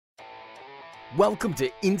Welcome to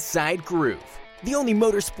Inside Groove, the only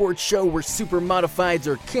motorsports show where super modifieds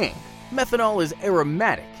are king, methanol is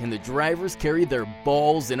aromatic, and the drivers carry their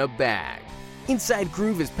balls in a bag. Inside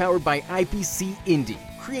Groove is powered by IPC Indy,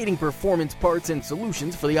 creating performance parts and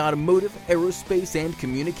solutions for the automotive, aerospace, and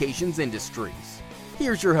communications industries.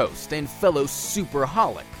 Here's your host and fellow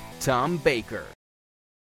superholic, Tom Baker.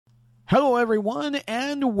 Hello, everyone,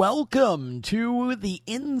 and welcome to the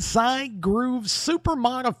Inside Groove Super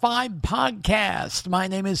Modified Podcast. My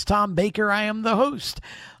name is Tom Baker. I am the host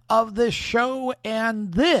of this show,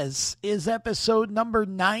 and this is episode number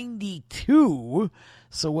 92.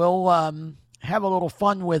 So we'll have a little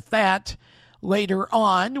fun with that later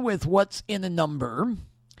on with what's in a number.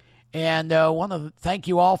 And I want to thank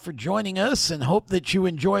you all for joining us and hope that you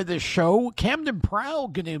enjoy this show. Camden Prowl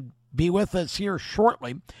going to be with us here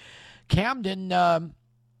shortly. Camden and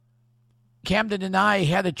I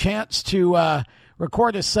had a chance to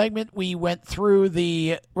record a segment. We went through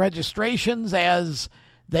the registrations as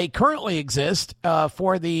they currently exist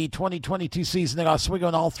for the 2022 season at Oswego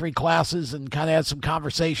in all three classes and kind of had some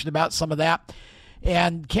conversation about some of that.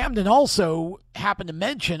 And Camden also happened to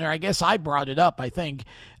mention, or I guess I brought it up, I think,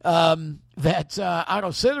 that Otto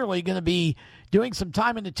Sitterly going to be doing some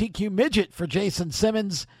time in the TQ Midget for Jason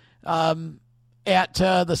Simmons at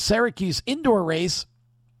the Syracuse indoor race,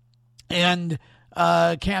 and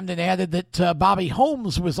Camden added that Bobby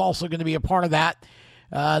Holmes was also going to be a part of that.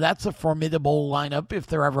 That's a formidable lineup if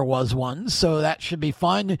there ever was one, so that should be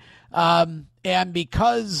fun. And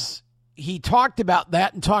because he talked about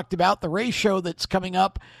that and talked about the race show that's coming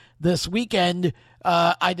up this weekend,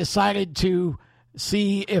 I decided to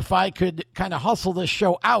see if I could kind of hustle this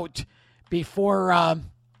show out before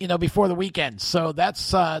before the weekend. So that's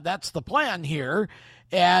the plan here.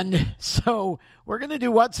 And so we're going to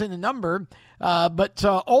do what's in the number. But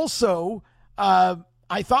also,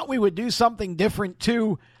 I thought we would do something different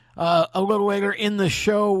too a little later in the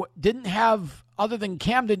show. Other than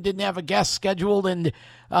Camden, didn't have a guest scheduled. And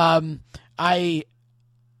I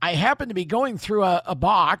happened to be going through a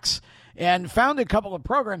box and found a couple of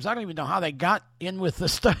programs. I don't even know how they got in with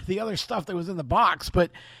the other stuff that was in the box, but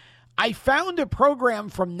I found a program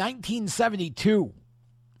from 1972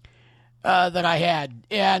 that I had,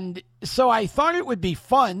 and so I thought it would be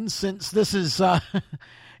fun since this is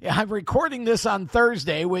I'm recording this on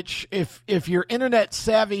Thursday, which if you're internet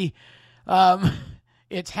savvy,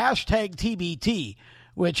 it's hashtag TBT,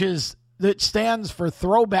 that stands for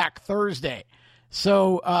Throwback Thursday.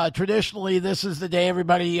 So traditionally, this is the day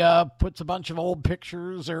everybody puts a bunch of old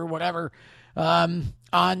pictures or whatever on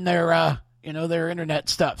their their internet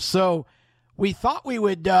stuff. So I thought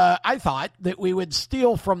that we would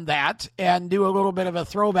steal from that and do a little bit of a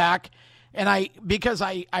throwback. And because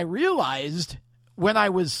I realized when I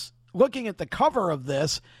was looking at the cover of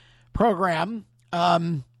this program,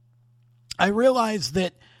 I realized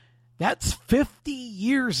that that's 50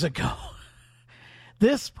 years ago.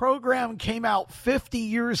 This program came out 50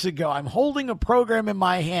 years ago. I'm holding a program in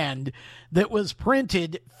my hand that was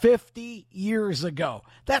printed 50 years ago.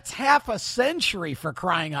 That's half a century, for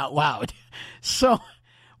crying out loud. So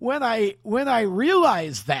when I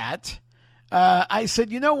realized that, I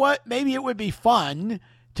said, you know what? Maybe it would be fun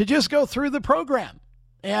to just go through the program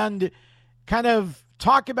and kind of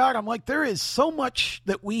talk about. I'm like, there is so much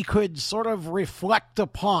that we could sort of reflect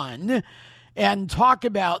upon and talk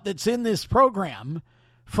about that's in this program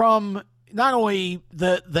from not only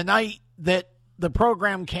the night that the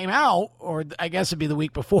program came out, or I guess it'd be the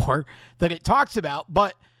week before that it talks about,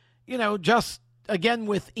 but, just again,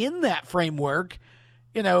 within that framework,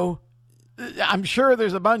 I'm sure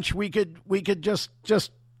there's a bunch we could just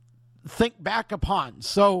think back upon.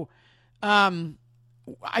 So,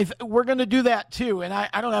 we're going to do that too. And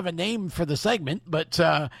I don't have a name for the segment, but,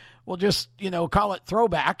 we'll just, call it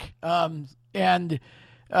Throwback. I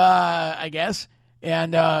guess.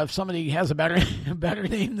 And if somebody has a better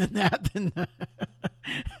name than that, then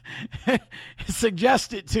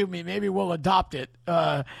suggest it to me. Maybe we'll adopt it.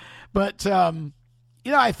 But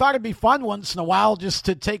I thought it'd be fun once in a while just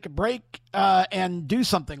to take a break and do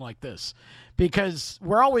something like this, because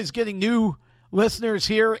we're always getting new listeners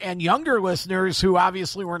here and younger listeners who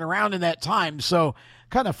obviously weren't around in that time. So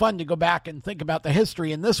kind of fun to go back and think about the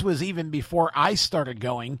history. And this was even before I started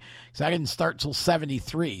going, because I didn't start till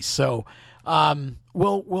 73. So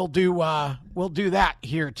we'll do that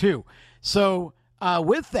here too. So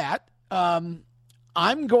with that,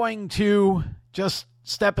 I'm going to just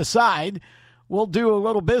step aside. We'll do a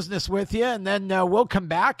little business with you, and then we'll come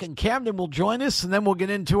back, and Camden will join us, and then we'll get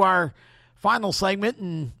into our final segment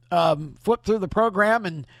and flip through the program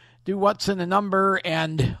and do what's in the number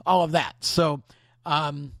and all of that. So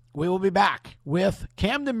we will be back with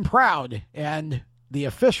Camden Proud and the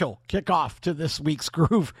official kickoff to this week's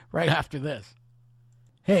Groove right after this.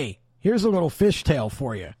 Hey, here's a little fish tale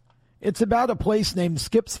for you. It's about a place named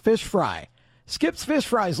Skip's Fish Fry. Skip's Fish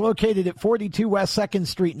Fry is located at 42 West 2nd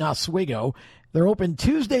Street in Oswego. They're open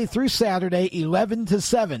Tuesday through Saturday, 11 to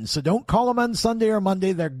 7. So don't call them on Sunday or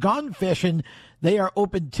Monday. They're gone fishing. They are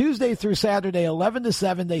open Tuesday through Saturday, 11 to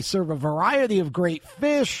 7. They serve a variety of great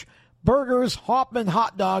fish, burgers, Hoffman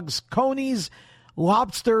hot dogs, conies,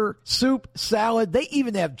 lobster, soup, salad. They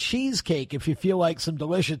even have cheesecake if you feel like some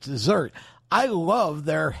delicious dessert. I love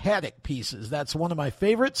their haddock pieces. That's one of my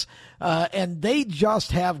favorites. And they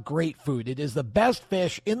just have great food. It is the best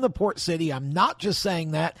fish in the Port City. I'm not just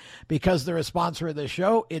saying that because they're a sponsor of the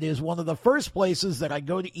show. It is one of the first places that I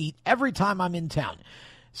go to eat every time I'm in town.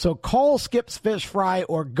 So call Skip's Fish Fry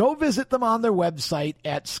or go visit them on their website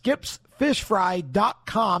at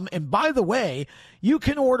skipsfishfry.com. And by the way, you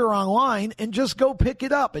can order online and just go pick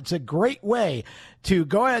it up. It's a great way to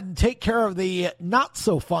go ahead and take care of the not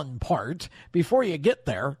so fun part before you get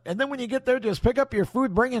there. And then when you get there, just pick up your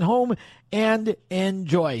food, bring it home, and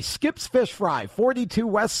enjoy. Skip's Fish Fry, 42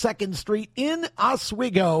 West 2nd Street in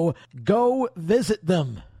Oswego. Go visit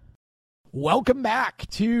them. Welcome back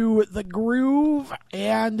to the Groove,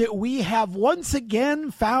 and we have once again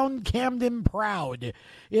found Camden Proud.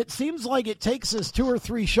 It seems like it takes us 2 or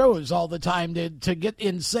 3 shows all the time to get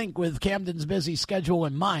in sync with Camden's busy schedule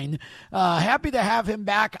and mine. Happy to have him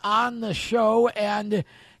back on the show, and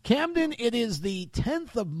Camden, it is the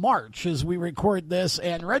 10th of March as we record this,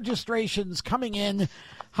 and registrations coming in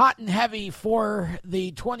hot and heavy for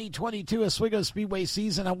the 2022 Oswego Speedway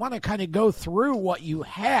season. I want to kind of go through what you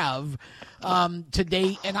have to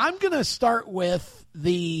date, and I'm going to start with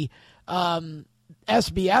the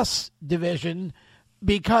SBS division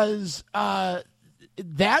because that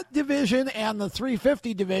division and the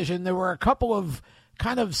 350 division, there were a couple of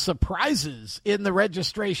kind of surprises in the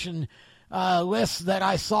registration lists that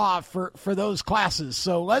I saw for those classes.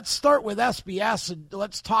 So let's start with SBS and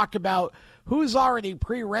let's talk about who's already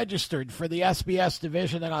pre-registered for the SBS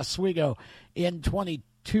division in Oswego in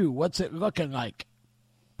 22. What's it looking like?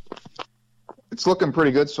 It's looking pretty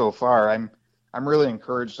good so far. I'm really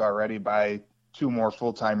encouraged already by 2 more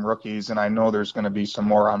full-time rookies, and I know there's going to be some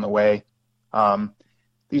more on the way.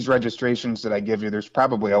 These registrations that I give you, there's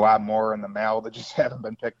probably a lot more in the mail that just haven't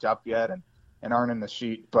been picked up yet and aren't in the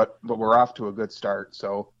sheet, but we're off to a good start.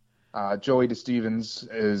 So Joey DeStevens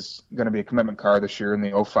is going to be a commitment car this year in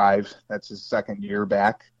the 05. That's his second year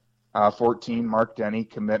back. 14, Mark Denny,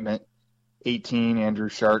 commitment. 18, Andrew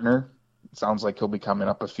Shartner. It sounds like he'll be coming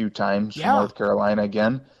up a few times from North Carolina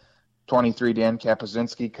again. 23, Dan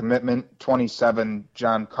Kapuzinski, commitment. 27,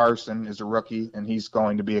 John Carson is a rookie, and he's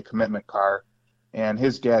going to be a commitment car. And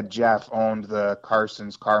his dad, Jeff, owned the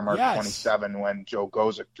Carson's Car Mark 27 when Joe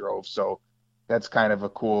Gozick drove. So that's kind of a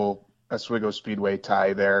cool Oswego Speedway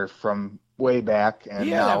tie there from way back, and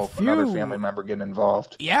now another family member getting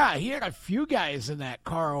involved. Yeah, he had a few guys in that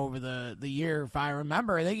car over the year, if I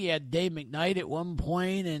remember. I think he had Dave McKnight at one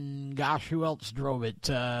point, and gosh, who else drove it?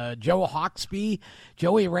 Joe Hawksby.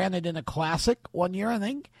 Joey ran it in a classic one year, I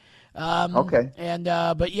think. Okay. And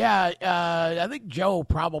but yeah, I think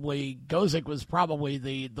Gozick was probably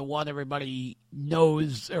the one everybody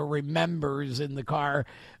knows or remembers in the car.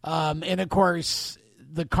 And of course,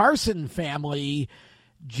 the Carson family,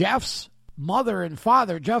 Jeff's father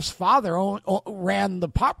ran the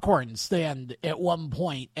popcorn stand at one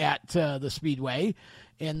point at the Speedway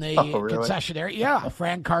in the concessionary. Yeah,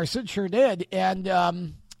 Fran Carson sure did. And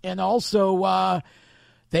also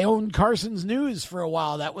they owned Carson's News for a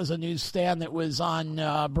while. That was a newsstand that was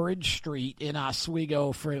on Bridge Street in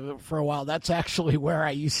Oswego for a while. That's actually where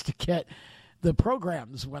I used to get the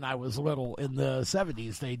programs when I was little in the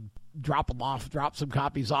 70s. They'd drop some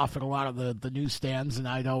copies off at a lot of the newsstands, and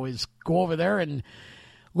I'd always go over there and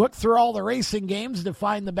look through all the racing games to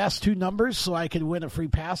find the best 2 numbers so I could win a free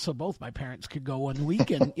pass so both my parents could go one week.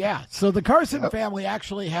 And yeah, so the Carson family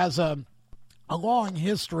actually has a long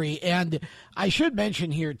history. And I should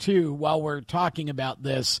mention here, too, while we're talking about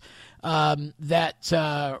this,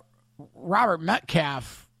 that Robert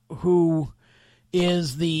Metcalf, who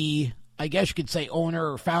is the, I guess you could say,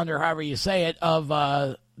 owner or founder, however you say it, of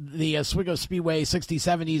the Oswego Speedway 60s,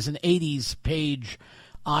 70s, and 80s page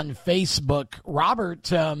on Facebook. Robert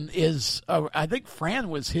is, I think Fran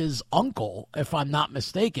was his uncle, if I'm not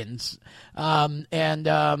mistaken.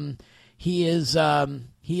 He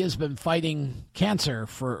has been fighting cancer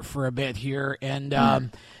for a bit here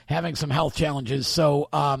and having some health challenges. So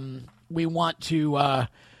we want to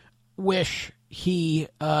wish he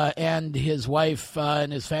and his wife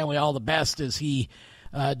and his family all the best as he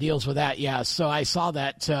deals with that. Yeah, so I saw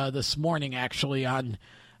that this morning actually on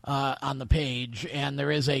the page, and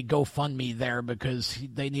there is a GoFundMe there because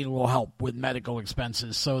they need a little help with medical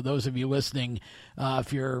expenses. So those of you listening,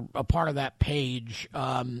 if you're a part of that page,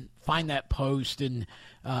 find that post and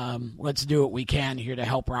let's do what we can here to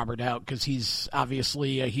help Robert out, because he's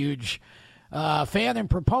obviously a huge fan and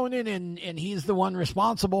proponent, and he's the one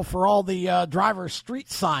responsible for all the driver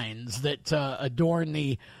street signs that adorn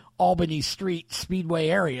the Albany Street Speedway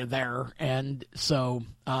area there. And so,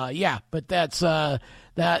 but that's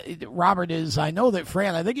that Robert is, I know that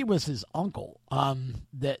Fran, I think he was his uncle.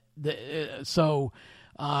 Good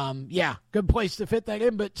place to fit that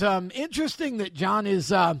in. But interesting that John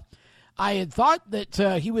is, I had thought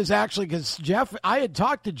that he was actually, because I had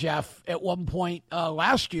talked to Jeff at one point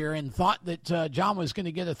last year and thought that John was going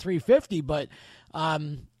to get a 350, but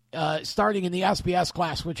starting in the SBS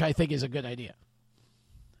class, which I think is a good idea.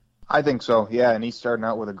 I think so, yeah, and he's starting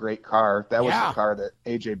out with a great car. That was the car that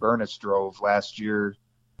A.J. Burness drove last year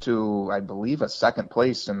to, I believe, a second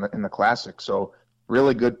place in the Classic. So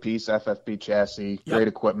really good piece, FFP chassis, great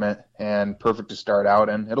equipment, and perfect to start out.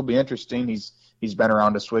 And it'll be interesting. He's been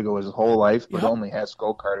around Oswego his whole life, but only has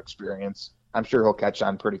go-kart experience. I'm sure he'll catch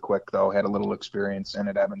on pretty quick, though. Had a little experience in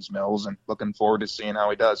at Evans Mills, and looking forward to seeing how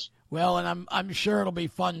he does. Well, and I'm sure it'll be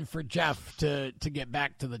fun for Jeff to get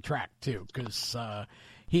back to the track, too, because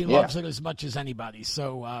he loves it as much as anybody.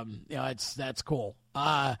 So, that's cool.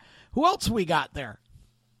 Who else we got there?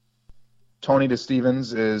 Tony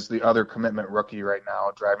DeStevens is the other commitment rookie right now,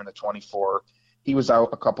 driving the 24. He was out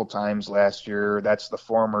a couple times last year. That's the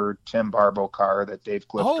former Tim Barbo car that Dave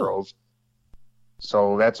Cliff drove.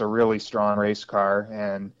 So that's a really strong race car.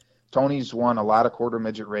 And Tony's won a lot of quarter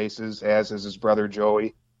midget races, as is his brother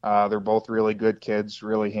Joey. They're both really good kids,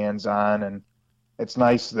 really hands-on. And it's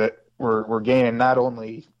nice that we're gaining not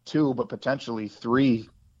only 2, but potentially 3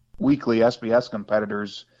 weekly SBS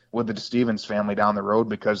competitors with the Stevens family down the road,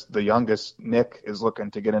 because the youngest, Nick, is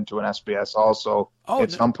looking to get into an SBS also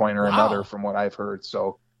at some point or another, from what I've heard.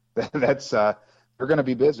 So that's they're going to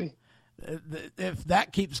be busy. If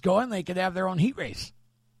that keeps going, they could have their own heat race.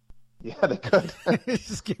 Yeah, they could.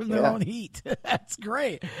 Just give them their own heat. That's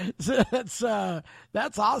great. So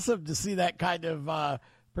that's awesome to see that kind of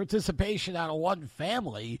participation out of one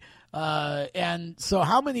family. And so,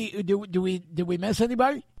 how many did we miss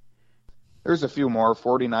anybody? There's a few more.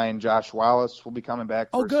 49, Josh Wallace will be coming back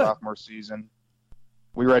for his sophomore season.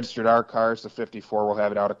 We registered our cars. The 54 will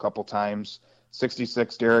have it out a couple times.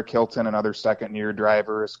 66, Derek Hilton, another second-year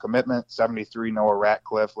driver, is commitment. 73, Noah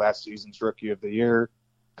Ratcliffe, last season's Rookie of the Year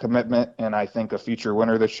commitment, and I think a future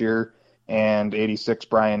winner this year. And 86,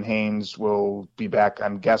 Brian Haynes will be back,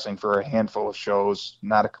 I'm guessing, for a handful of shows.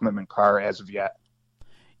 Not a commitment car as of yet.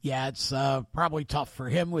 Yeah, it's probably tough for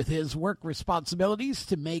him with his work responsibilities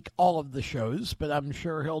to make all of the shows, but I'm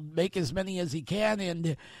sure he'll make as many as he can.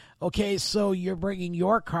 And, okay, so you're bringing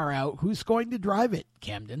your car out. Who's going to drive it,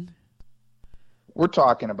 Camden? We're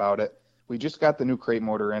talking about it. We just got the new crate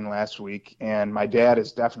motor in last week, and my dad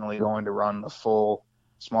is definitely going to run the full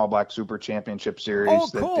Small Black Super Championship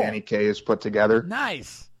Series that Danny Kaye has put together.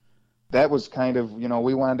 Nice. That was kind of,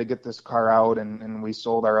 we wanted to get this car out, and we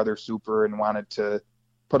sold our other Super and wanted to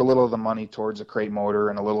put a little of the money towards a crate motor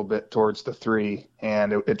and a little bit towards the 3.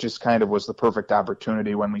 And it just kind of was the perfect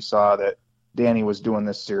opportunity when we saw that Danny was doing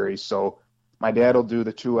this series. So my dad will do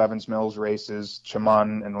the 2 Evans Mills races,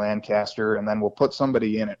 Chamun and Lancaster, and then we'll put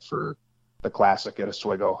somebody in it for the Classic at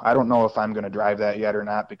Oswego. I don't know if I'm going to drive that yet or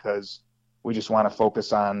not, because we just want to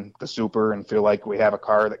focus on the Super and feel like we have a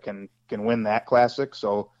car that can win that Classic.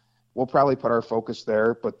 So we'll probably put our focus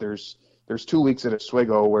there, but there's 2 weeks at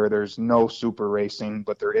Oswego where there's no Super racing,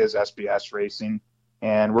 but there is SBS racing,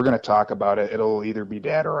 and we're going to talk about it. It'll either be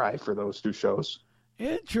Dad or I for those 2 shows.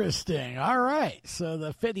 Interesting. All right. So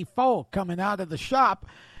the 54 coming out of the shop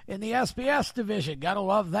in the SBS division. Got to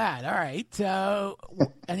love that. All right.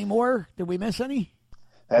 Any more? Did we miss any?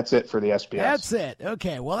 That's it for the SBS. That's it.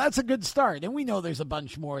 Okay. Well, that's a good start. And we know there's a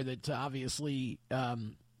bunch more that obviously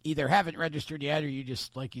either haven't registered yet, or you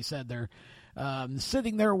just, like you said, they're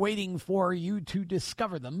sitting there waiting for you to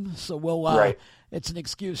discover them. So we'll, it's an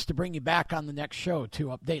excuse to bring you back on the next show to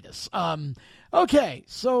update us. Okay.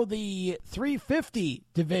 So the 350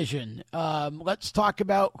 division, let's talk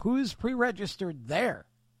about who's pre-registered there.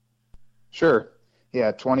 Sure.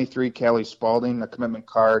 Yeah. 23, Callie Spalding, a commitment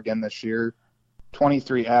car again this year.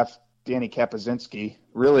 23F, Danny Kapazinski,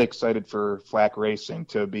 really excited for Flack Racing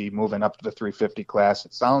to be moving up to the 350 class.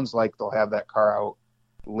 It sounds like they'll have that car out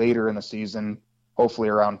later in the season, hopefully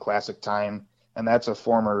around Classic time, and that's a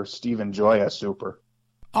former Stephen Joya Super.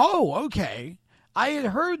 Oh, okay. I had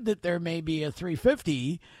heard that there may be a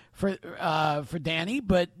 350 for Danny,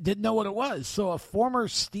 but didn't know what it was. So a former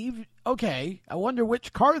Steve. Okay, I wonder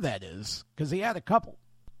which car that is because he had a couple.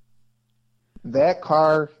 That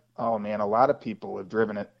car, oh man, a lot of people have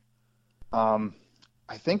driven it.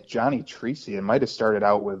 I think Johnny Treacy. It might have started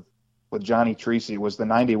out with Johnny Treacy. It was the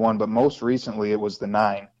 91, but most recently it was the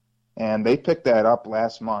 9. And they picked that up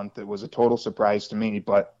last month. It was a total surprise to me,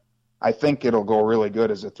 but I think it'll go really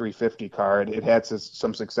good as a 350 car. It had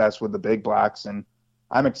some success with the big blocks, and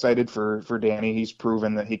I'm excited for Danny. He's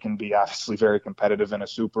proven that he can be obviously very competitive in a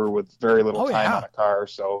super with very little time on a car.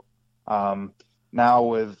 So now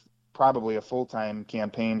with probably a full-time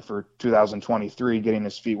campaign for 2023, getting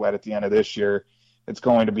his feet wet at the end of this year, it's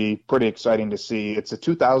going to be pretty exciting to see. It's a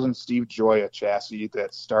 2000 Steve Gioia chassis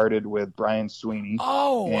that started with Brian Sweeney.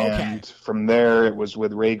 And from there, it was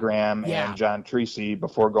with Ray Graham and John Treacy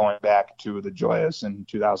before going back to the Gioias in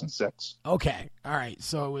 2006. Okay. All right.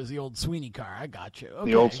 So it was the old Sweeney car. I got you.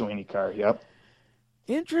 Okay. The old Sweeney car, yep.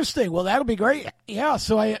 Interesting. Well, that'll be great. Yeah.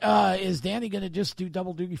 So is Danny going to just do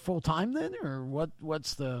double duty full-time then? Or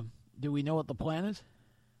do we know what the plan is?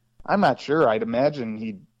 I'm not sure. I'd imagine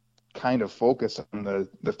he'd kind of focus on the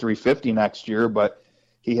 350 next year, but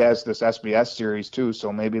he has this SBS series too,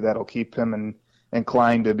 so maybe that'll keep him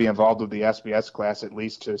inclined to be involved with the SBS class at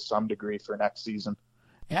least to some degree for next season.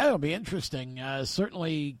 Yeah, it'll be interesting.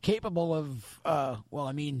 Certainly capable of,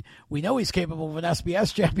 we know he's capable of an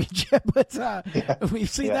SBS championship, but we've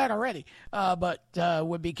seen that already. But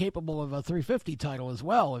would be capable of a 350 title as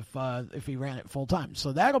well if he ran it full time.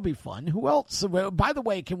 So that'll be fun. Who else? By the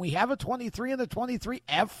way, can we have a 23 and a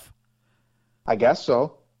 23F? I guess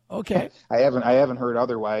so. Okay. I haven't heard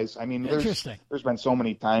otherwise. I mean, interesting. There's been so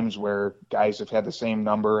many times where guys have had the same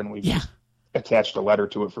number and we've attached a letter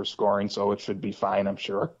to it for scoring, so it should be fine, I'm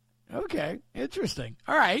sure. Okay. Interesting.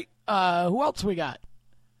 All right. Who else we got?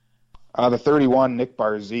 The 31 Nick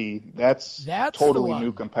Barzee. That's totally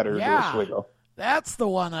new competitor to Oswego. That's the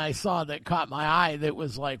one I saw that caught my eye that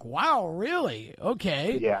was like, wow, really?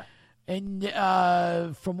 Okay. Yeah. And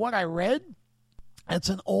from what I read, it's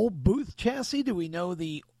an old Booth chassis. Do we know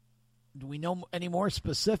any more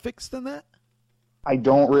specifics than that? I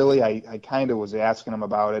don't really. I kind of was asking him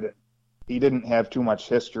about it. He didn't have too much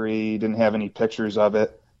history. He didn't have any pictures of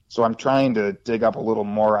it. So I'm trying to dig up a little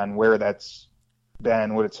more on where that's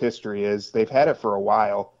been, what its history is. They've had it for a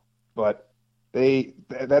while, but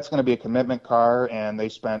that's going to be a commitment car, and they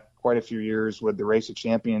spent quite a few years with the Race of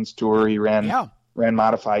Champions Tour. He ran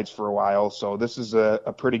modifieds for a while, so this is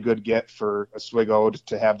a pretty good get for Oswego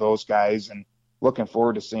to have those guys, and looking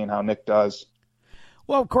forward to seeing how Nick does.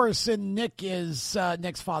 Well, of course,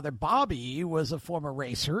 Nick's father, Bobby, was a former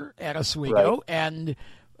racer at Oswego, and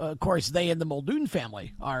of course, they and the Muldoon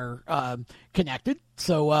family are connected.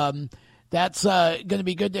 So that's going to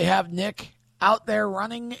be good to have Nick out there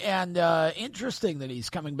running, and interesting that he's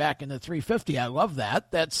coming back in the 350. I love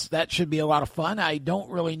that. That should be a lot of fun. I don't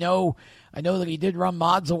really know. I know that he did run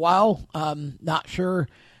mods a while. Not sure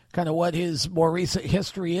kind of what his more recent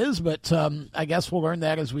history is, but I guess we'll learn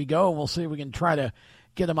that as we go. We'll see if we can try to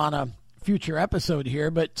get him on a future episode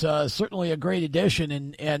here, but certainly a great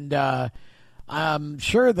addition, and I'm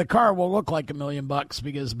sure the car will look like $1 million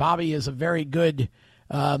because Bobby is a very good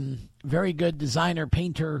designer,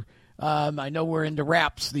 painter. I know we're into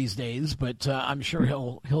wraps these days, but I'm sure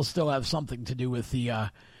he'll still have something to do with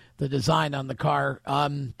the design on the car.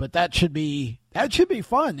 But that should be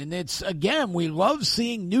fun. And it's, again, we love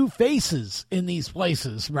seeing new faces in these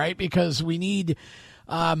places, right? Because we need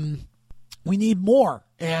more.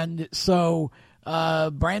 And so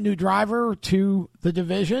brand new driver to the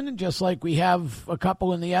division, just like we have a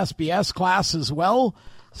couple in the SBS class as well.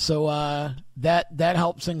 So that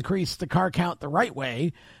helps increase the car count the right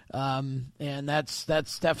way. And that's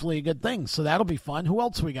definitely a good thing. So that'll be fun. Who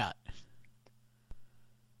else we got?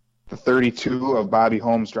 The 32 of Bobby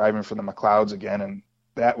Holmes driving for the McLeods again, and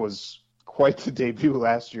that was quite the debut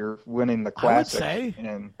last year, winning the Classic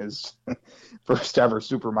in his first ever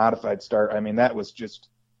super modified start. I mean, that was just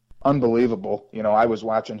unbelievable. You know, I was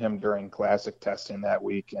watching him during Classic testing that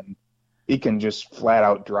week, and he can just flat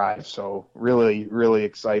out drive. So really, really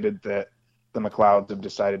excited that the McLeods have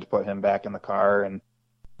decided to put him back in the car, and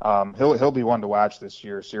he'll be one to watch this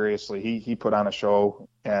year. Seriously, he put on a show,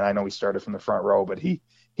 and I know he started from the front row, but he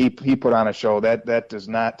put on a show that does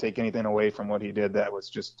not take anything away from what he did. That was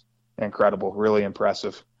just incredible, really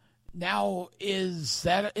impressive. Now, is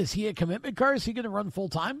he a commitment car? Is he going to run full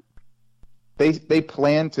time? They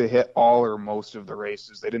plan to hit all or most of the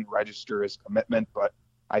races. They didn't register his commitment, but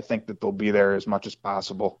I think that they'll be there as much as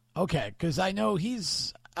possible. Okay, because I know he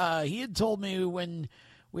had told me when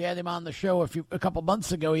we had him on the show a couple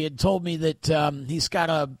months ago. He had told me that he's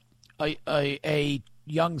got a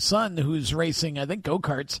young son who's racing, I think,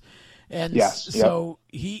 go-karts. And yes, so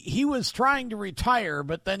he was trying to retire,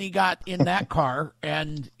 but then he got in that car,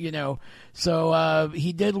 and so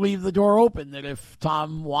he did leave the door open that if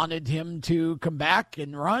Tom wanted him to come back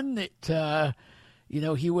and run it,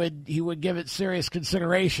 he would give it serious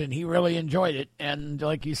consideration. He really enjoyed it, and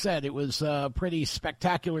like you said, it was a pretty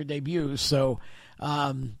spectacular debut. So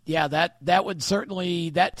that would certainly,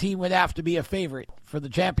 that team would have to be a favorite for the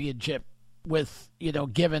championship with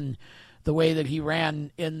given the way that he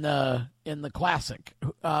ran in the Classic.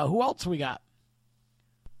 Who else we got?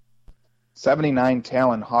 79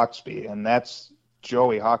 Talon Hawksby, and that's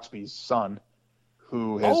Joey Hawksby's son,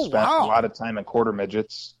 who has spent a lot of time in quarter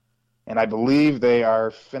midgets, and I believe they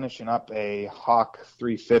are finishing up a Hawk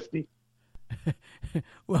 350.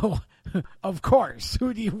 Well, of course.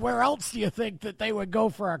 Where else do you think that they would go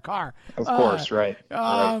for a car? Of course, right.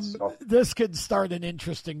 So. This could start an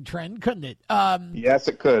interesting trend, couldn't it? Yes,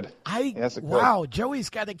 it could. Yes, it could. Wow, Joey's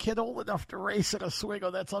got a kid old enough to race at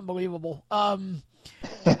Oswego. That's unbelievable. I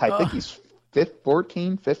think he's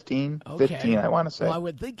 15, I want to say. Well, I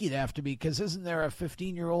would think he'd have to be, because isn't there a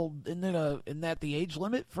 15-year-old, isn't that the age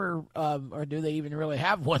limit for, or do they even really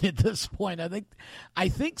have one at this point? I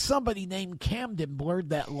think somebody named Camden blurred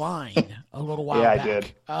that line a little while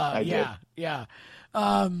back. I did. Yeah.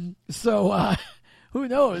 So who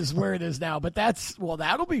knows where it is now, but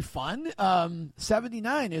that'll be fun.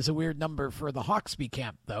 79 is a weird number for the Hawksby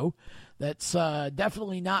camp, though. That's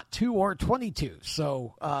definitely not 2 or 22.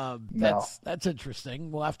 So that's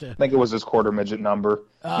interesting. We'll have to. I think it was his quarter midget number,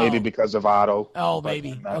 maybe because of Otto. Oh,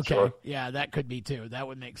 maybe. Okay. Sure. Yeah, that could be too. That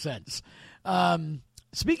would make sense.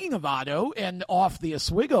 Speaking of Otto, and off the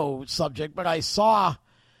Oswego subject, but I saw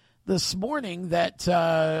this morning that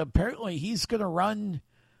apparently he's going to run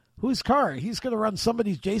whose car? He's going to run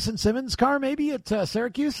Jason Simmons' car, maybe at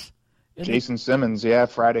Syracuse. Jason Simmons,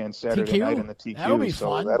 Friday and Saturday night in the TQ. That'll be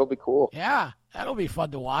fun. That'll be cool. Yeah, that'll be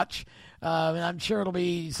fun to watch. And I'm sure it'll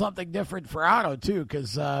be something different for Otto too,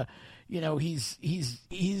 because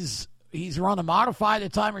he's run a modified a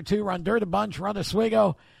time or two, run dirt a bunch, run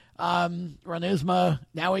Oswego, run ISMA.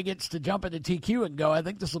 Now he gets to jump into TQ and go. I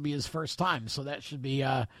think this will be his first time, so that should be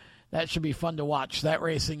fun to watch. That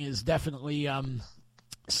racing is definitely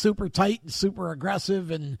super tight and super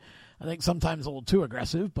aggressive, and I think sometimes a little too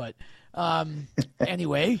aggressive, but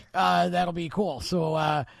anyway, that'll be cool.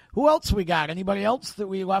 So who else we got? Anybody else that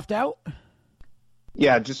we left out?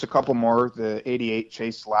 Yeah, just a couple more. The 88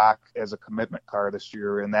 Chase Lock as a commitment car this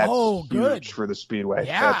year, and that's huge for the Speedway.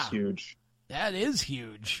 Yeah. That's huge. That is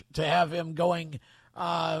huge to have him going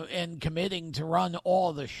and committing to run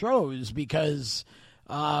all the shows, because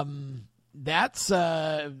that's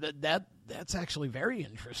actually very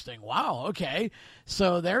interesting. Wow. Okay.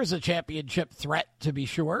 So there's a championship threat to be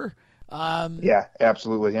sure. Yeah,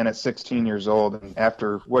 absolutely. And at 16 years old, and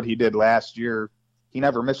after what he did last year, he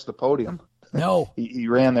never missed the podium. No. He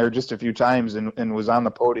ran there just a few times and was on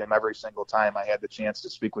the podium every single time. I had the chance to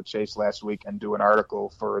speak with Chase last week and do an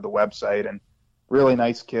article for the website, and really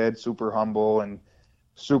nice kid, super humble and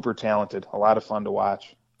super talented. A lot of fun to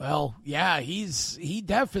watch. Well, yeah, he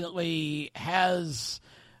definitely has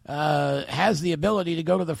the ability to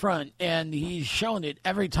go to the front, and he's shown it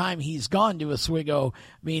every time he's gone to Oswego.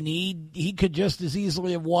 I mean, he could just as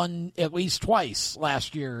easily have won at least twice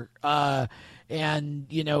last year, and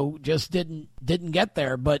just didn't get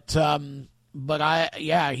there. But he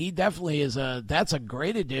definitely is that's a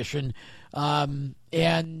great addition.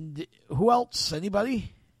 And who else?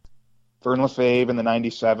 Anybody? Vern Lefebvre in the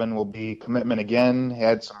 97 will be commitment again.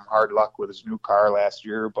 Had some hard luck with his new car last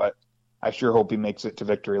year, but I sure hope he makes it to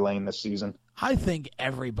victory lane this season. I think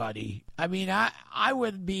everybody. I mean, I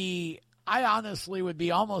honestly would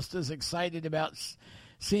be almost as excited about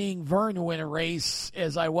seeing Vern win a race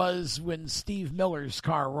as I was when Steve Miller's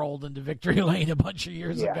car rolled into victory lane a bunch of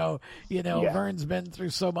years ago. Vern's been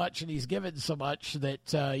through so much and he's given so much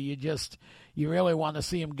that you really want to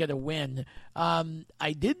see him get a win.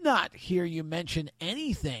 I did not hear you mention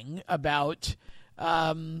anything about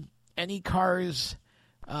any cars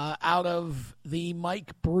out of the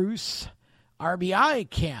Mike Bruce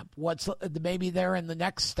RBI camp. What's maybe they're in the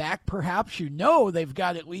next stack, perhaps? They've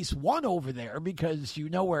got at least one over there because you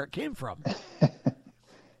know where it came from.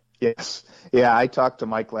 Yes. Yeah, I talked to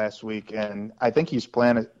Mike last week, and I think he's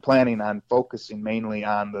planning on focusing mainly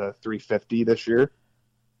on the 350 this year,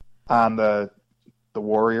 on the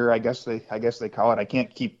Warrior, I guess they call it. I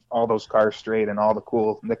can't keep all those cars straight and all the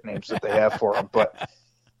cool nicknames that they have for them, but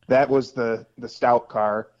that was the stout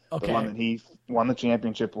car, the one that he won the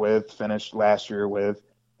championship with, finished last year with.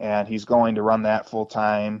 and he's going to run that full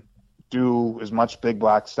time, do as much big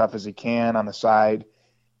block stuff as he can on the side,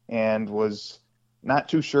 and was not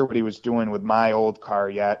too sure what he was doing with my old car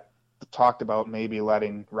yet. Talked about maybe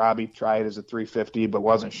letting Robbie try it as a 350, but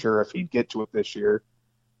wasn't sure if he'd get to it this year.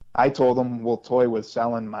 I told him we'll toy with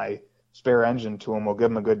selling my spare engine to him. We'll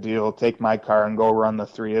give him a good deal, take my car, and go run the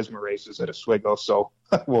 3 ISMA races at Oswego. So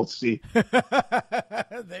we'll see.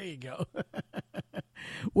 There you go.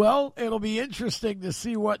 Well, it'll be interesting to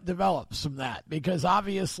see what develops from that, because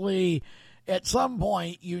obviously at some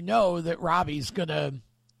point you know that Robbie's going to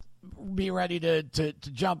be ready to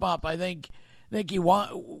jump up. I think he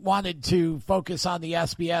wanted to focus on the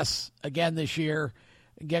SBS again this year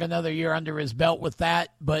and get another year under his belt with that,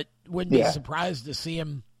 but wouldn't be surprised to see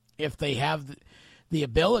him, if they have the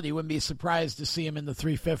ability, wouldn't be surprised to see him in the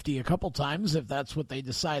 350 a couple times if that's what they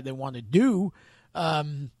decide they want to do.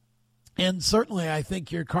 And certainly I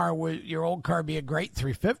think your old car would be a great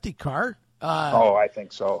 350 car. I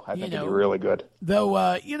think so. I think it'd be really good.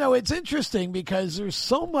 Though, it's interesting because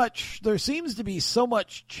there seems to be so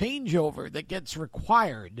much changeover that gets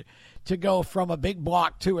required to go from a big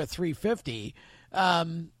block to a 350.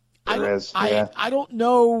 I don't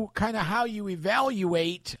know kind of how you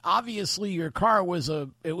evaluate. Obviously, your car was a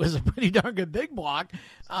pretty darn good big block.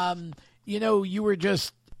 You were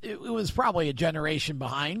just, it was probably a generation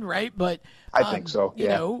behind, right? But I think so.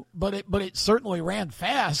 Yeah. But it certainly ran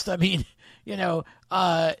fast. I mean,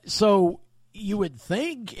 so you would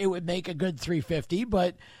think it would make a good 350,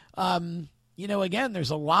 but again,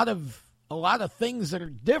 there's a lot of things that are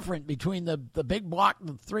different between the big block and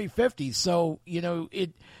the 350. So,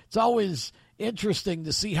 it's always interesting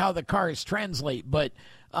to see how the cars translate, but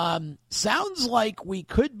sounds like we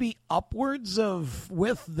could be upwards of,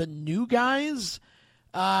 with the new guys,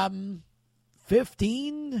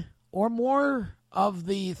 15 or more of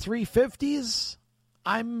the 350s.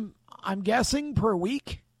 I'm guessing per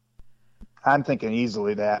week. I'm thinking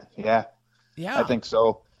easily that. Yeah. Yeah. I think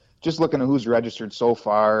so. Just looking at who's registered so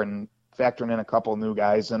far and factoring in a couple new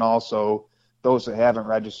guys, and also those that haven't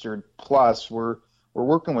registered. Plus, we're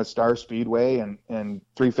working with Star Speedway and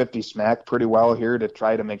 350 Smack pretty well here to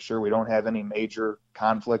try to make sure we don't have any major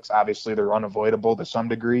conflicts. Obviously, they're unavoidable to some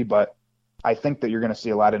degree, but I think that you're going to see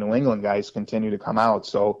a lot of New England guys continue to come out.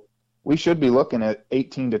 So we should be looking at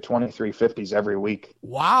 18 to 23 50s every week.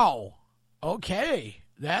 Wow. Okay.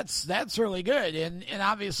 That's really good. And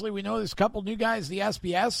obviously we know there's a couple new guys, the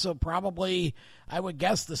SBS, so probably I would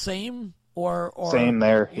guess the same or same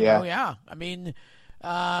there. Yeah. Yeah. I mean,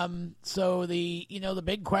 so the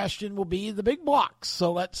big question will be the big blocks.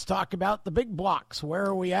 So let's talk about the big blocks. Where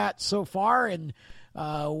are we at so far, and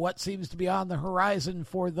what seems to be on the horizon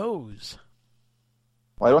for those?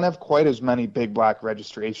 Well, I don't have quite as many big block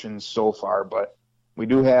registrations so far, but we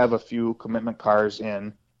do have a few commitment cars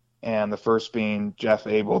in, and the first being Jeff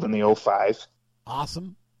Abel in the 05.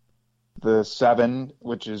 Awesome. The 7,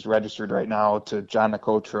 which is registered right now to John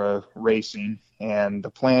Nicotra Racing, and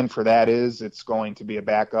the plan for that is it's going to be a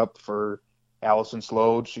backup for Allison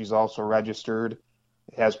Slode. She's also registered.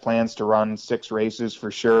 It has plans to run 6 races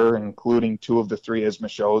for sure, including 2 of the 3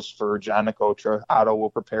 ISMA shows for John Nicotra. Otto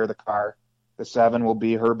will prepare the car. The 7 will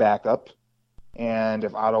be her backup, and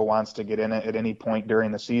if Otto wants to get in it at any point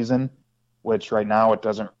during the season, which right now it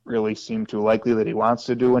doesn't really seem too likely that he wants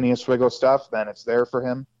to do any Oswego stuff, then it's there for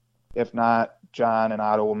him. If not, John and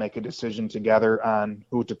Otto will make a decision together on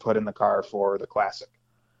who to put in the car for the Classic.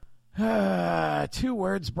 2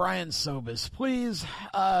 words, Brian Sobis, please.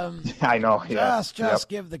 I know, yeah. Just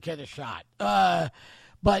give the kid a shot.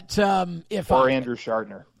 But Andrew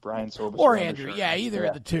Schartner, Brian Sobis or Andrew, either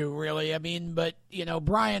of the two, really. I mean, but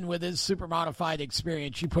Brian with his super modified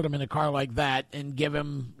experience, you put him in a car like that and give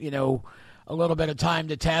him, a little bit of time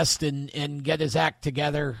to test and get his act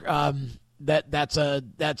together. That's a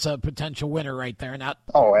potential winner right there.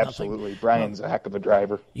 Absolutely. Brian's a heck of a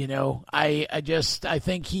driver. I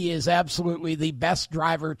think he is absolutely the best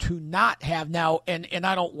driver to not have now, and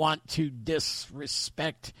I don't want to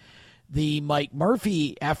disrespect the Mike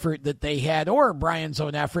Murphy effort that they had or Brian's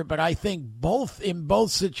own effort, but I think in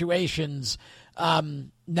both situations,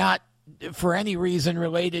 not for any reason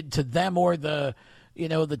related to them or the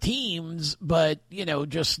teams, but,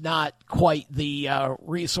 just not quite the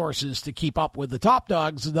resources to keep up with the top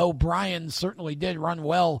dogs, though Brian certainly did run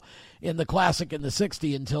well in the Classic in the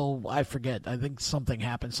 60 until, I forget, I think something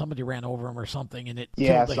happened. Somebody ran over him or something, and it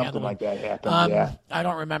killed the something like that happened, I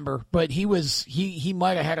don't remember, but he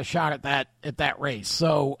might have had a shot at that race.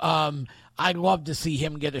 So I'd love to see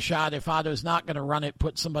him get a shot. If Otto's not going to run it,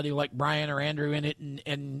 put somebody like Brian or Andrew in it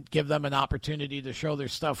and give them an opportunity to show their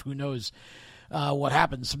stuff. Who knows? what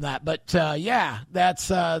happens from that. But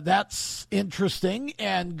that's interesting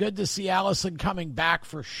and good to see Allison coming back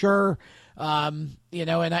for sure. And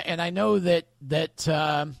I know that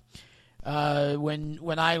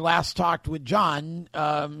when I last talked with John,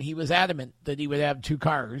 he was adamant that he would have 2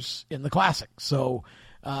 cars in the Classic. So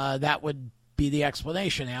that would be the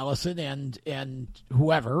explanation, Allison and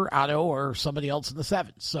whoever, Otto or somebody else in the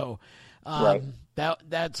 7. So right.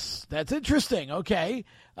 That's interesting. Okay.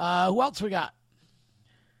 Who else we got?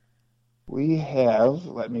 We have,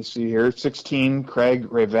 let me see here, 16 Craig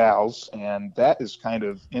Revals, and that is kind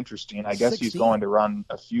of interesting. I guess 16. He's going to run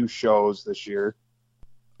a few shows this year.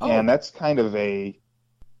 Oh. And that's kind of I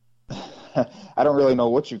don't really know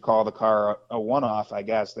what you call the car, a one-off, I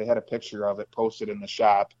guess. They had a picture of it posted in the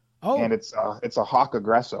shop. Oh. And it's a Hawk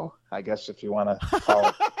Aggresso, I guess, if you want to call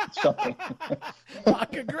it something.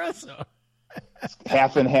 Hawk Aggresso.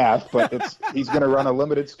 Half and half, but he's going to run a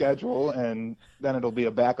limited schedule, and then it'll be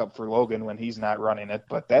a backup for Logan when he's not running it.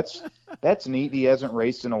 But that's neat. He hasn't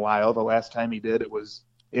raced in a while. The last time he did, it was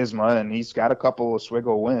ISMA, and he's got a couple of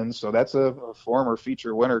Oswego wins. So that's a former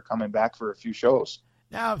feature winner coming back for a few shows.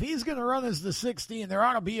 Now, if he's going to run as the 16, there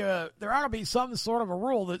ought to be some sort of a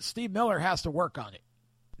rule that Steve Miller has to work on it.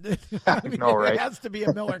 I know, right? It has to be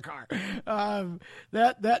a Miller car.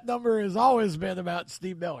 That number has always been about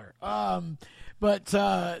Steve Miller. But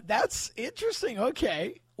that's interesting.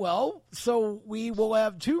 Okay. Well, so we will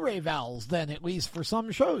have 2 Ray Vals then, at least for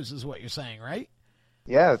some shows, is what you're saying, right?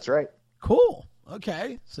 Yeah, that's right. Cool.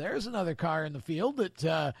 Okay. So there's another car in the field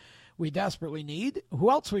that we desperately need. Who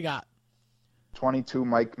else we got? 22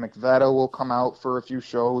 Mike McVetta will come out for a few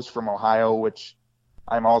shows from Ohio, which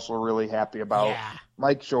I'm also really happy about. Yeah.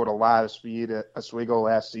 Mike showed a lot of speed at Oswego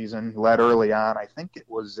last season, led early on. I think it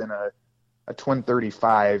was in a Twin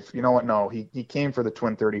 35. You know what? No, he came for the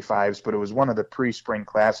Twin 35s, but it was one of the pre-spring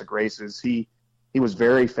classic races. He was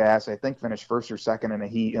very fast. I think finished first or second in a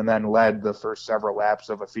heat and then led the first several laps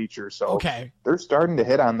of a feature. So okay. They're starting to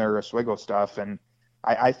hit on their Oswego stuff, and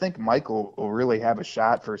I think Mike will really have a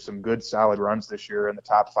shot for some good solid runs this year in the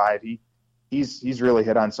top 5. He's really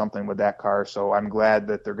hit on something with that car, so I'm glad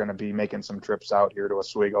that they're going to be making some trips out here to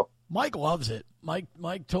Oswego. Mike loves it. Mike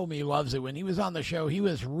told me he loves it. When he was on the show, he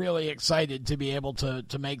was really excited to be able to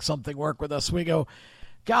make something work with Oswego.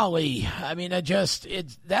 Golly, I mean,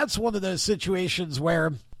 that's one of those situations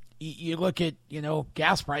where you look at,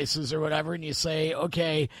 gas prices or whatever, and you say,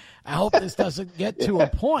 okay, I hope this doesn't get to a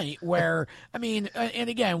point where, I mean,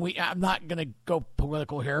 and again, I'm not going to go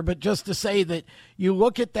political here, but just to say that you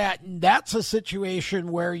look at that, and that's a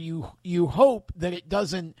situation where you hope that it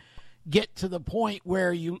doesn't get to the point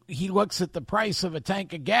where he looks at the price of a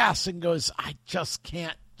tank of gas and goes, I just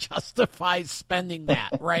can't justify spending that,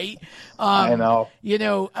 right? I know.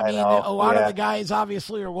 A lot of the guys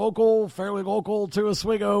obviously are fairly local to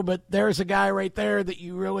Oswego, but there's a guy right there that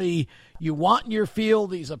you want in your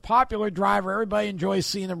field. He's a popular driver. Everybody enjoys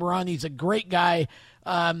seeing him run. He's a great guy.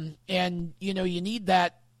 And you need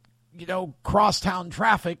that, crosstown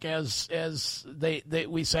traffic as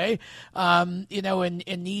we say,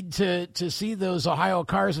 and need to see those Ohio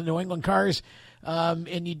cars and New England cars.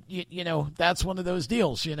 And that's one of those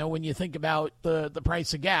deals, when you think about the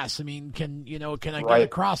price of gas. I mean, can I get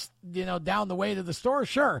across, down the way to the store?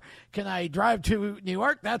 Sure. Can I drive to New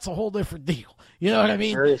York? That's a whole different deal. You know what I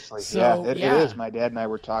mean? Seriously. So, it is. My dad and I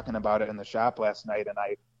were talking about it in the shop last night, and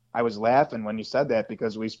I was laughing when you said that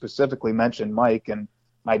because we specifically mentioned Mike, and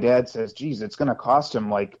my dad says, geez, it's going to cost him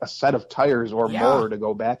like a set of tires or more to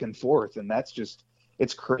go back and forth. And that's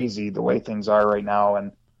it's crazy the way things are right now.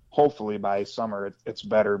 And hopefully by summer it's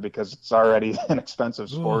better because it's already an expensive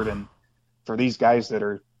sport. And for these guys that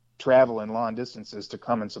are traveling long distances to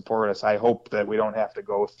come and support us, I hope that we don't have to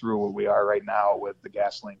go through what we are right now with the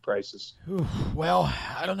gasoline prices. Well,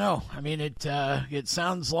 I don't know. I mean, it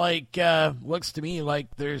sounds like, looks to me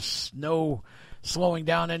like there's no slowing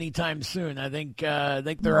down anytime soon. I think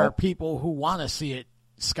there are people who want to see it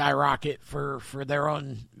skyrocket for their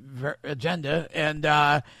own agenda.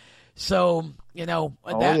 And, so,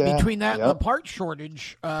 between that and the part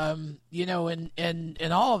shortage, and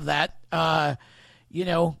all of that,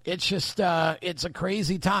 it's just, it's a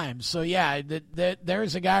crazy time. So yeah,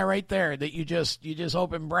 there's a guy right there that you just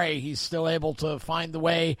hope and pray he's still able to find the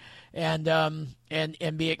way and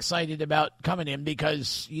be excited about coming in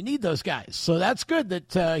because you need those guys. So that's good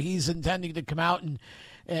that, he's intending to come out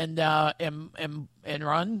and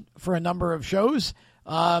run for a number of shows.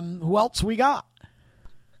 Who else we got?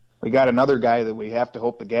 We got another guy that we have to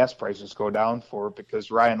hope the gas prices go down for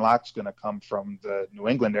because Ryan Locke's going to come from the New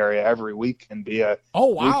England area every week and be a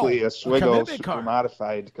weekly Oswego super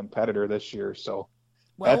modified competitor this year. So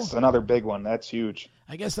Well, that's another big one. That's huge.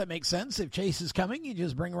 I guess that makes sense. If Chase is coming, you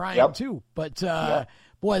just bring Ryan too. But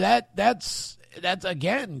boy, that's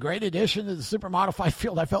again great addition to the super modified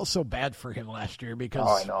field. I felt so bad for him last year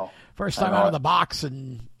because I know. First time out of the box,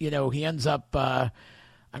 and he ends up.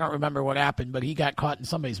 I don't remember what happened, but he got caught in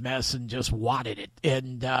somebody's mess and just wadded it,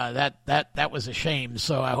 and that was a shame.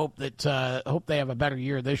 So I hope they have a better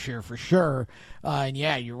year this year for sure. And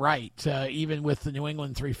yeah, you're right. Even with the New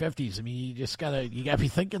England 350s, I mean, you gotta be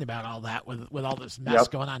thinking about all that with all this mess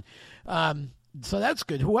going on. So that's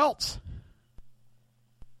good. Who else?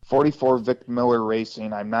 44 Vic Miller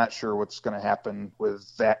Racing. I'm not sure what's going to happen with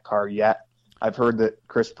that car yet. I've heard that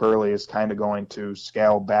Chris Purley is kind of going to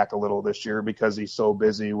scale back a little this year because he's so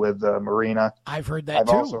busy with the Marina. I've heard that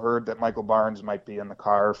too. I've also heard that Michael Barnes might be in the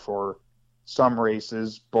car for some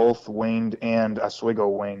races, both winged and Oswego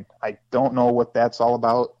wing. I don't know what that's all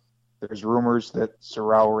about. There's rumors that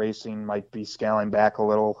Sorrel Racing might be scaling back a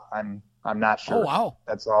little. I'm not sure. Oh, wow.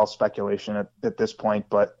 That's all speculation at this point,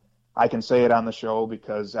 but I can say it on the show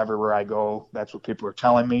because everywhere I go, that's what people are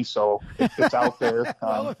telling me. So if it's out there,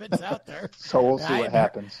 well, if it's out there, so we'll see what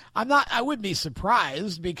happens. I wouldn't be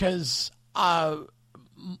surprised because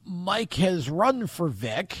Mike has run for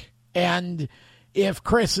Vic, and if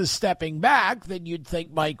Chris is stepping back, then you'd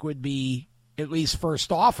think Mike would be at least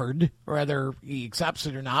first offered. Whether he accepts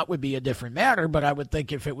it or not would be a different matter, but I would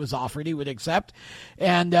think if it was offered, he would accept.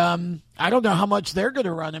 And I don't know how much they're going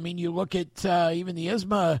to run. I mean, you look at even the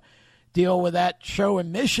ISMA deal with that show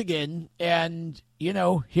in Michigan, and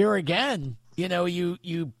here again,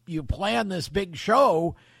 you plan this big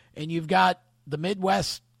show, and you've got the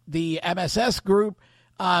Midwest, the MSS group.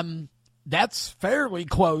 That's fairly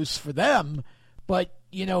close for them, but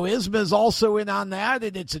ISMA's also in on that,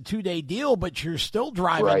 and it's a 2-day deal, but you're still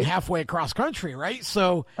driving halfway across country, right?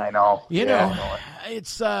 So I know,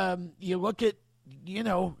 it's you look at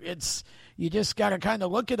it's. You just got to kind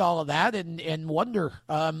of look at all of that and wonder,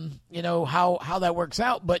 how that works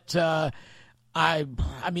out. But I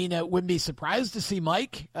mean, I wouldn't be surprised to see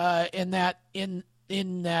Mike in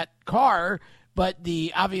that car. But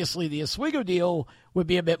obviously the Oswego deal would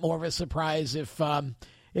be a bit more of a surprise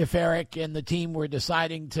if Eric and the team were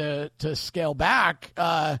deciding to scale back.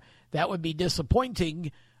 That would be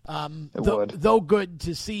disappointing. Though good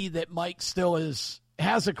to see that Mike still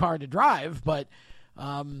has a car to drive, but.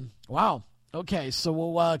 Wow. Okay, so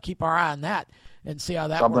we'll keep our eye on that and see how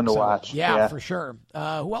that Something works to out. watch. Yeah, for sure.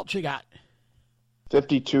 Who else you got?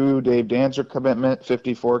 52 Dave Danzer commitment,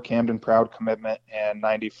 54 Camden Proud commitment, and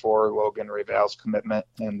 94 Logan Raval's commitment.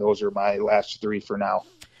 And those are my last three for now.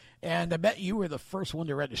 And I bet you were the first one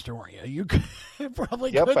to register, weren't you? You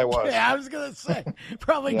probably Yep, could. I was. I was going to say,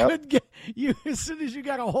 probably could get you as soon as you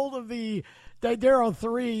got a hold of the Didero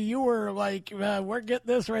 3, you were like, we're getting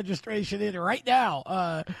this registration in right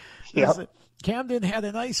now. Camden had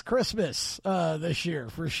a nice Christmas this year,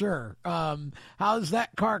 for sure. How's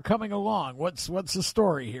that car coming along? What's the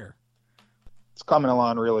story here? It's coming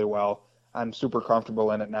along really well. I'm super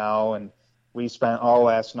comfortable in it now, and we spent all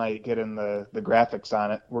last night getting the graphics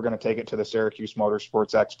on it. We're going to take it to the Syracuse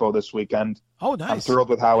Motorsports Expo this weekend. Oh, nice. I'm thrilled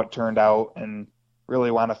with how it turned out, and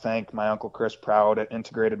really want to thank my Uncle Chris Proud at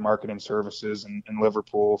Integrated Marketing Services in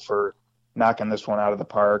Liverpool for knocking this one out of the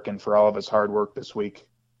park and for all of his hard work this week.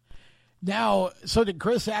 Now, so did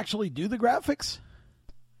Chris actually do the graphics?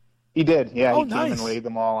 He did, yeah. Oh, he came and laid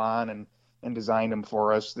them all on and designed them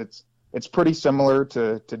for us. It's pretty similar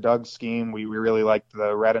to Doug's scheme. We really liked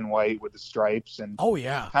the red and white with the stripes, and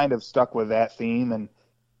kind of stuck with that theme and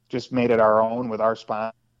just made it our own with our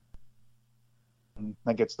sponsor. I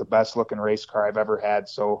think it's the best looking race car I've ever had,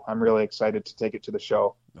 so I'm really excited to take it to the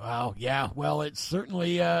show. Wow, yeah. Well, it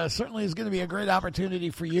certainly is going to be a great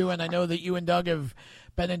opportunity for you, and I know that you and Doug have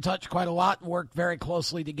been in touch quite a lot and worked very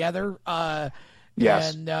closely together.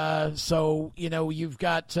 Yes. And so, you've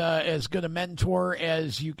got as good a mentor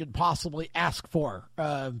as you could possibly ask for.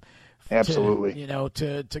 Absolutely.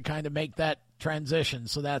 To kind of make that transition.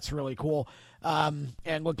 So that's really cool.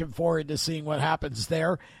 And looking forward to seeing what happens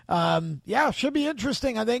there. Should be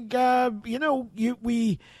interesting. I think,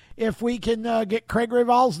 if we can get Craig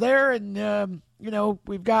Rivals there and,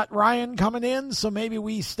 we've got Ryan coming in, so maybe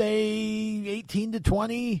we stay 18 to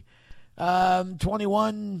 20,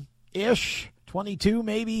 21-ish, 22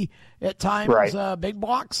 maybe at times. Right. Big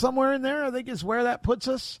block somewhere in there, I think is where that puts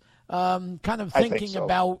us. Kind of thinking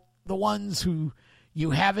about the ones who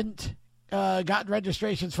you haven't gotten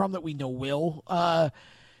registrations from that we know will.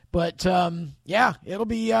 But it'll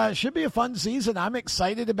be should be a fun season. I'm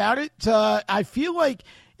excited about it. I feel like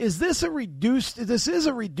this is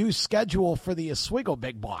a reduced schedule for the Oswego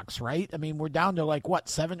big blocks, right? I mean, we're down to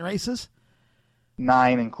 7 races?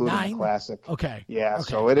 9, including 9? the Classic. Okay. Yeah, Okay.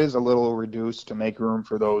 so it is a little reduced to make room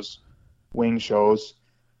for those wing shows.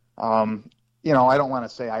 I don't want to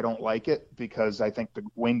say I don't like it because I think the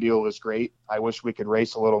wing deal is great. I wish we could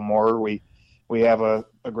race a little more. We have a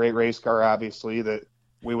great race car, obviously, that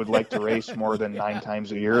we would like to race more than 9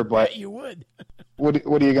 times a year. But you would. what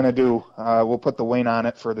are you going to do? We'll put the wing on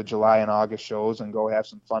it for the July and August shows and go have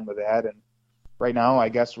some fun with that. And right now, I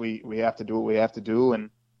guess we have to do what we have to do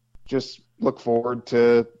and just look forward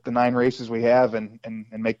to the 9 races we have and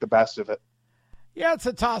make the best of it. Yeah, it's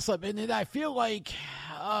a toss-up, and I feel like,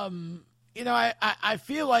 I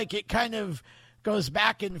feel like it kind of goes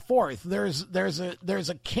back and forth. There's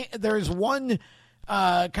one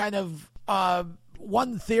kind of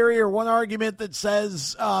one theory or one argument that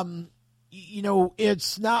says,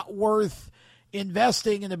 it's not worth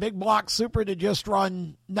investing in a big block super to just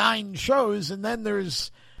run 9 shows, and then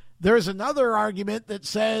there's another argument that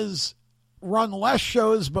says run less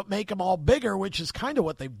shows but make them all bigger, which is kind of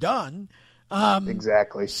what they've done.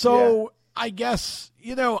 Exactly. So yeah. I guess,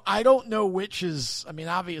 I don't know which is,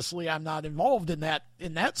 obviously I'm not involved in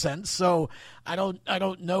that sense. So I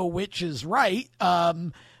don't know which is right.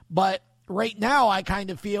 But right now I kind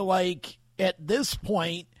of feel like at this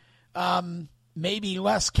point, maybe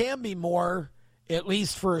less can be more, at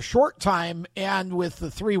least for a short time. And with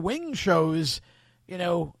the 3 wing shows,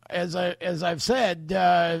 as I've said,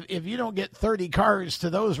 if you don't get 30 cars to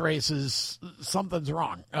those races, something's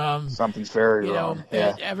wrong. Something's very wrong.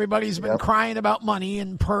 Yeah. Everybody's been crying about money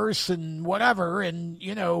and purse and whatever, and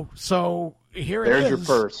so here it is. There's your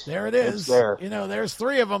purse. There it is. It's there. There's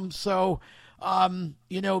 3 of them. So,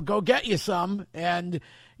 go get you some, and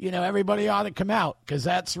everybody ought to come out because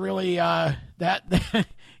that's really that.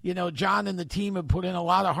 John and the team have put in a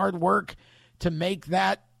lot of hard work to make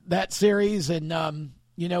that series, and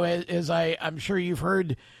as I'm sure you've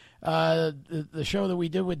heard the show that we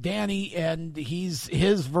did with Danny, and his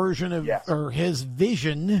version of or his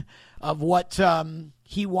vision of what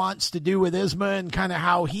he wants to do with ISMA and kind of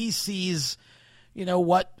how he sees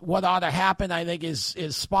what ought to happen, I think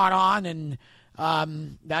is spot on. And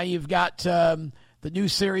now you've got the new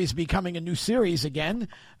series becoming a new series again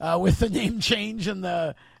with the name change and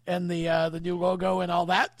the new logo and all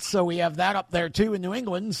that. So we have that up there too in New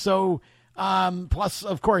England. So plus,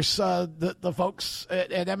 of course, the folks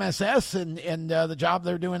at MSS and the job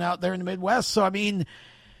they're doing out there in the Midwest. So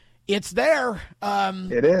it's there.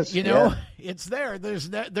 It is. It's there.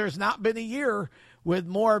 There's not been a year with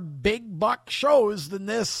more big buck shows than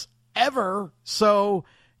this ever. So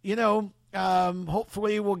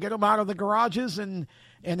hopefully we'll get them out of the garages and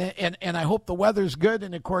I hope the weather's good.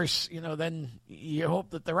 And of course, then you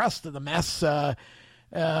hope that the rest of the mess,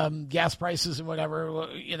 gas prices and whatever,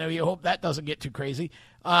 you hope that doesn't get too crazy.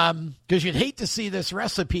 Cause you'd hate to see this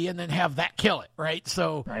recipe and then have that kill it. Right.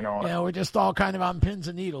 So, I know. We're just all kind of on pins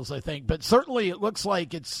and needles, I think, but certainly it looks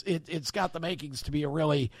like it's got the makings to be a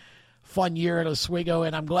really fun year at Oswego,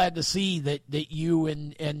 and I'm glad to see that you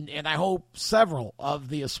and I hope several of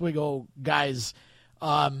the Oswego guys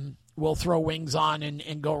will throw wings on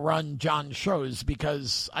and go run John's shows,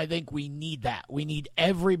 because I think we need that. We need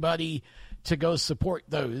everybody to go support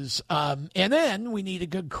those. And then we need a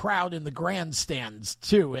good crowd in the grandstands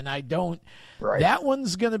too. And that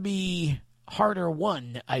one's going to be harder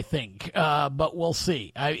won, I think. But we'll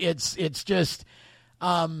see. It's just,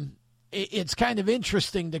 it's kind of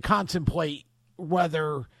interesting to contemplate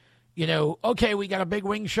whether, okay, we got a big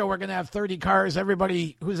wing show. We're going to have 30 cars.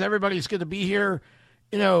 Everybody's going to be here,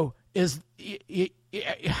 what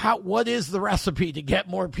is the recipe to get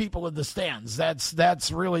more people in the stands?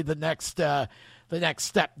 That's really the next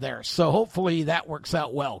step there. So hopefully that works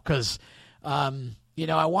out well, because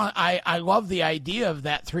I love the idea of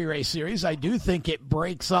that 3-race series. I do think it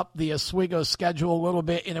breaks up the Oswego schedule a little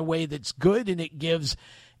bit in a way that's good, and it gives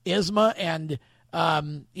ISMA and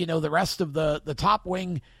the rest of the top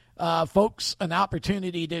wing folks an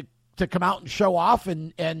opportunity to come out and show off,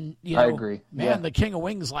 and I agree. Man, the King of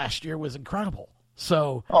Wings last year was incredible.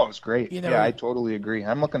 So it was great. I totally agree.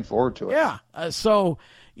 I'm looking forward to it. Yeah. So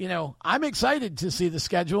I'm excited to see the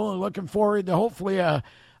schedule and looking forward to hopefully a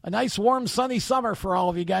nice, warm, sunny summer for all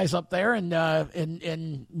of you guys up there, and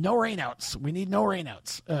no rainouts. We need no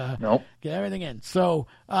rainouts. Nope. Get everything in. So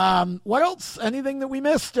what else? Anything that we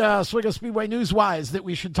missed, Oswego Speedway news-wise, that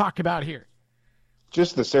we should talk about here?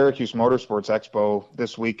 Just the Syracuse Motorsports Expo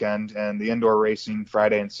this weekend and the indoor racing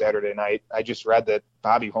Friday and Saturday night. I just read that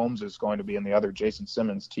Bobby Holmes is going to be in the other Jason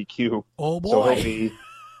Simmons TQ. Oh, boy. So he'll be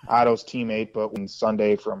Otto's teammate, but on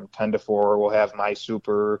Sunday from 10 to 4, we'll have My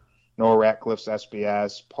Super, Noah Ratcliffe's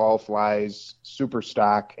SBS, Paul Fly's Super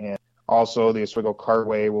Stock, and Also, the Oswego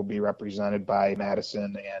Cartway will be represented by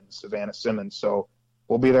Madison and Savannah Simmons. So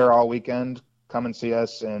we'll be there all weekend. Come and see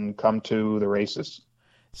us and come to the races.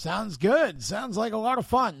 Sounds good. Sounds like a lot of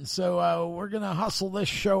fun. So we're going to hustle this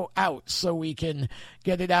show out so we can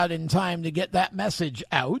get it out in time to get that message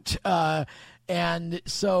out. And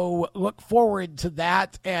so look forward to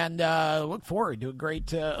that, and look forward to a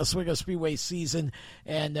great Oswego Speedway season.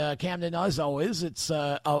 And Camden, as always, it's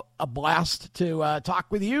a blast to talk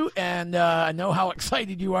with you, and I know how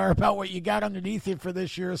excited you are about what you got underneath you for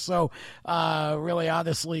this year. So really,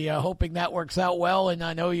 honestly, hoping that works out well, and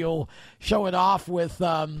I know you'll show it off with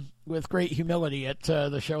great humility at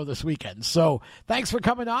the show this weekend. So thanks for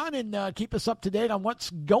coming on, and keep us up to date on what's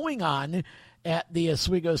going on at the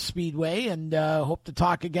Oswego Speedway, and hope to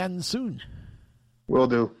talk again soon. Will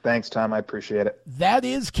do. Thanks, Tom. I appreciate it. That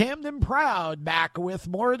is Camden Proud, back with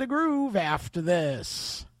more of the groove after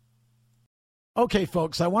this. Okay,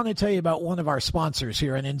 folks, I want to tell you about one of our sponsors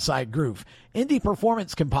here on Inside Groove, Indy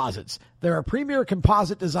Performance Composites. They're a premier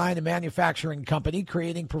composite design and manufacturing company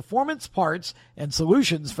creating performance parts and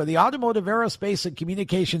solutions for the automotive, aerospace, and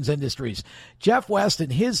communications industries. Jeff West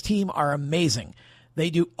and his team are amazing. They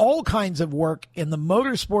do all kinds of work in the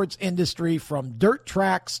motorsports industry, from dirt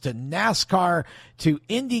tracks to NASCAR to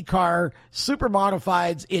IndyCar, super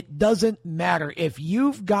modifieds. It doesn't matter. If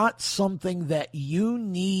you've got something that you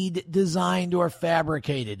need designed or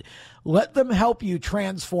fabricated, let them help you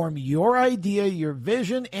transform your idea, your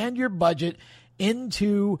vision, and your budget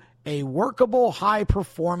into a workable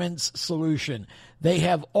high-performance solution. They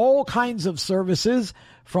have all kinds of services,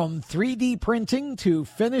 from 3D printing to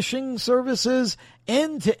finishing services.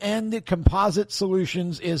 End-to-end composite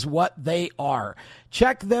solutions is what they are.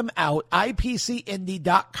 Check them out,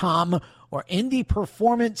 ipcindy.com or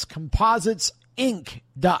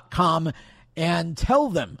indyperformancecompositesinc.com, and tell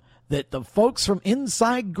them that the folks from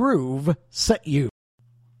Inside Groove sent you.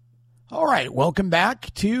 All right, welcome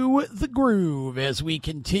back to The Groove as we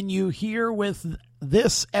continue here with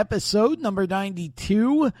this episode, number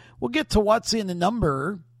 92. We'll get to what's in the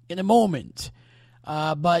number in a moment.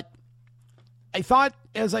 But I thought,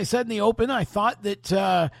 as I said in the open, I thought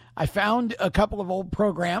that I found a couple of old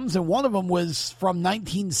programs, and one of them was from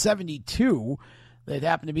 1972 that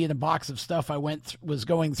happened to be in a box of stuff I was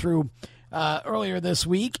going through earlier this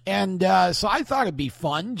week. And so I thought it'd be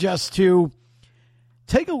fun just to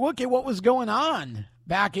take a look at what was going on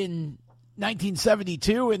back in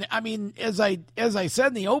 1972. And I mean, as I said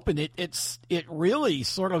in the open, it really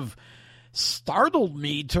sort of startled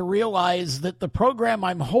me to realize that the program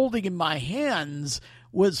I'm holding in my hands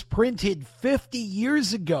was printed 50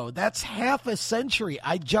 years ago. That's half a century.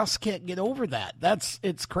 I just can't get over that.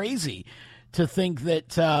 It's crazy to think that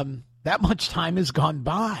that much time has gone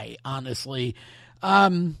by, honestly.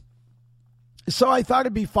 So I thought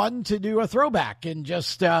it'd be fun to do a throwback, and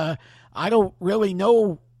just I don't really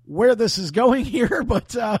know where this is going here,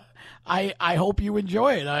 but I hope you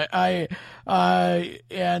enjoy it.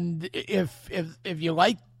 And if you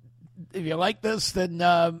like this,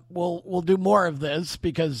 then we'll do more of this,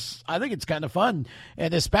 because I think it's kind of fun,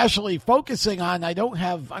 and especially focusing on, I don't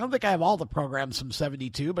think I have all the programs from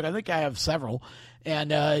 72, but I think I have several,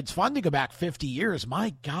 and it's fun to go back 50 years.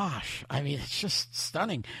 My gosh, I mean, it's just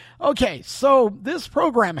stunning. Okay, so this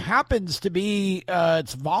program happens to be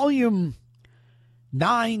it's volume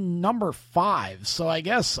 9, number 5. So I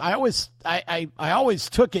guess I always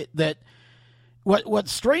took it that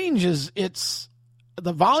what's strange is it's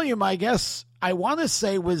the volume, I guess I want to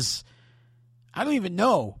say was, I don't even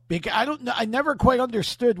know, because I never quite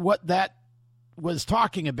understood what that was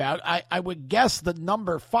talking about. I would guess the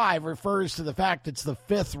number 5 refers to the fact it's the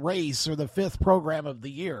 5th race or the 5th program of the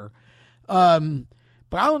year. But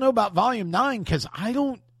I don't know about volume 9, because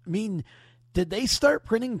did they start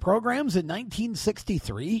printing programs in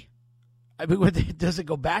 1963? I mean, does it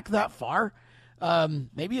go back that far?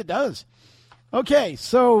 Maybe it does. Okay,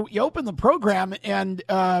 so you open the program, and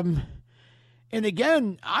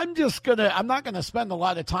again, I'm not gonna spend a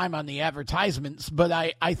lot of time on the advertisements, but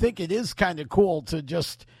I think it is kind of cool to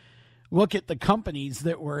just look at the companies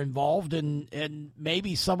that were involved, and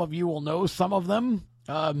maybe some of you will know some of them.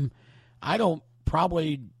 I don't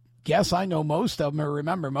probably guess I know most of them or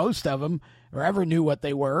remember most of them or ever knew what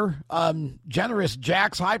they were. Generous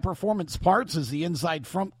Jack's High Performance Parts is the inside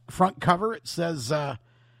front cover. It says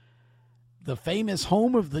the famous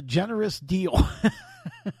home of the generous deal.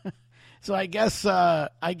 So I guess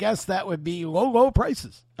that would be low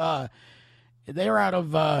prices. They're out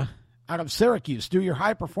of Syracuse. Do your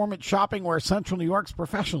high performance shopping where Central New York's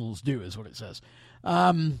professionals do, is what it says.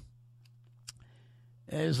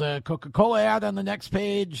 There's a Coca-Cola ad on the next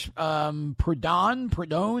page.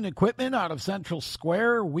 Prudon Equipment out of Central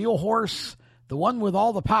Square. Wheel Horse, the one with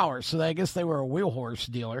all the power. So I guess they were a wheel horse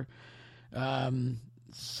dealer.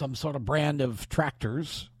 Some sort of brand of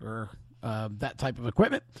tractors or that type of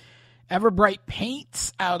equipment. Everbright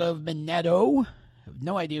Paints out of Minetto. I have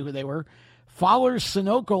no idea who they were. Fowler's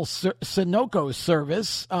Sunoco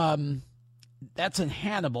Service. That's in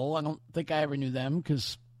Hannibal. I don't think I ever knew them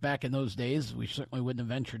because back in those days, we certainly wouldn't have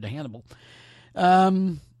ventured to Hannibal.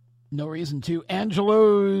 No reason to.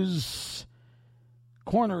 Angelo's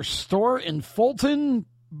Corner Store in Fulton.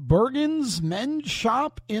 Bergen's Men's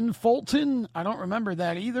Shop in Fulton. I don't remember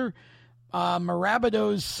that either.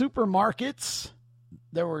 Marabido's Supermarkets.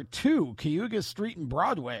 There were two, Cayuga Street and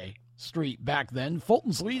Broadway Street back then.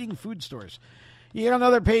 Fulton's leading food stores. You get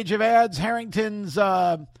another page of ads. Harrington's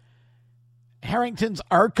Arco.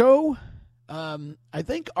 I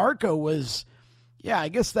think Arco was, I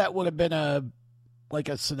guess that would have been like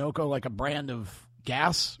a Sunoco, like a brand of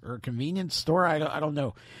gas or a convenience store. I don't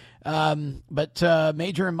know. But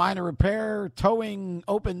major and minor repair, towing,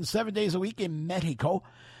 open 7 days a week in Mexico.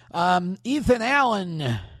 Ethan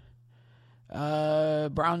Allen,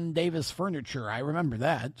 Brown Davis Furniture. I remember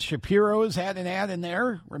that. Shapiro's had an ad in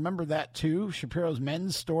there. Remember that too. Shapiro's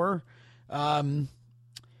Men's Store. Thomas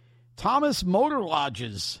Motor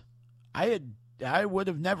Lodges. I would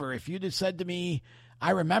have never, if you'd have said to me,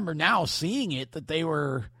 I remember now seeing it, that they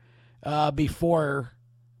were before,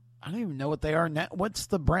 I don't even know what they are now. What's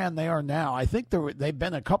the brand they are now? I think they've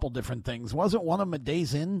been a couple different things. Wasn't one of them a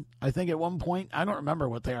Days Inn, I think, at one point? I don't remember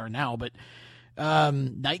what they are now, but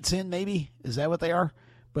Nights Inn, maybe? Is that what they are?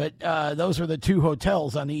 But those are the two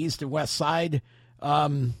hotels on the east and west side.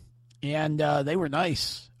 And they were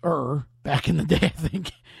nicer back in the day, I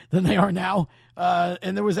think, than they are now.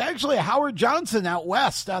 And there was actually a Howard Johnson out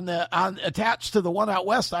west attached to the one out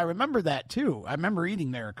west. I remember that too. I remember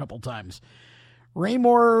eating there a couple times.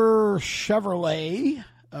 Raymore Chevrolet,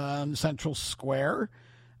 Central Square.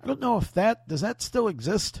 I don't know if does that still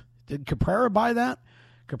exist? Did Caprara buy that?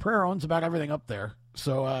 Caprara owns about everything up there.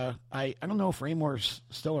 So I don't know if Raymore's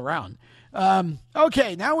still around.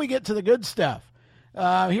 Okay, now we get to the good stuff.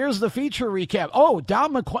 Here's the feature recap. Oh,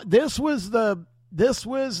 Don McClellan. This was the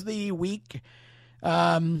week.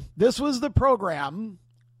 This was the program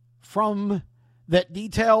from that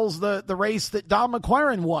details the race that Don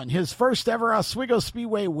McLaren won, his first ever Oswego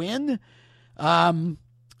Speedway win. Our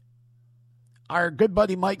good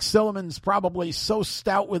buddy Mike Silliman's probably so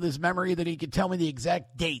stout with his memory that he could tell me the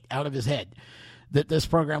exact date out of his head that this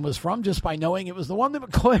program was from, just by knowing it was the one that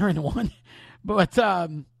McLaren won. But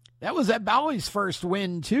that was Ed Bowley's first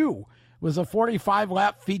win, too. It was a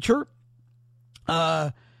 45-lap feature.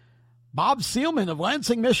 Bob Seelman of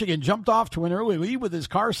Lansing, Michigan, jumped off to an early lead with his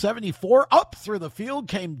car 74. Up through the field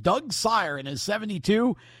came Doug Sire in his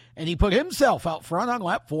 72, and he put himself out front on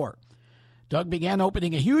lap 4. Doug began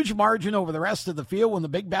opening a huge margin over the rest of the field when the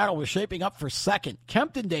big battle was shaping up for second.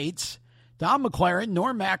 Kempton Dates, Don McLaren,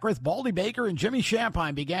 Norm Macrith, Baldy Baker, and Jimmy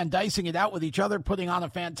Champagne began dicing it out with each other, putting on a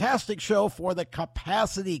fantastic show for the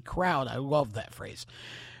capacity crowd. I love that phrase.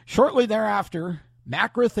 Shortly thereafter,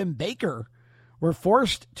 Macrith and Baker were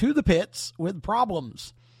forced to the pits with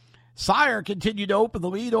problems. Sire continued to open the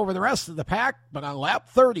lead over the rest of the pack, but on lap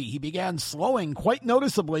 30, he began slowing quite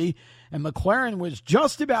noticeably, and McLaren was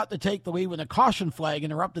just about to take the lead when a caution flag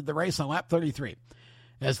interrupted the race on lap 33.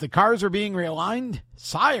 As the cars were being realigned,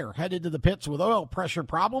 Sire headed to the pits with oil pressure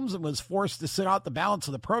problems and was forced to sit out the balance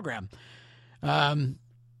of the program. McLaren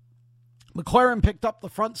picked up the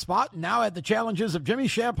front spot and now had the challenges of Jimmy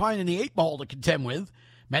Champagne in the 8-ball to contend with.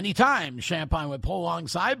 Many times, Champagne would pull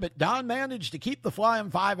alongside, but Don managed to keep the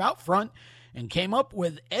Flying Five out front and came up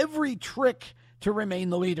with every trick to remain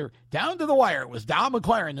the leader. Down to the wire was Don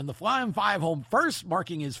McLaren in the Flying Five home first,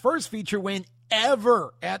 marking his first feature win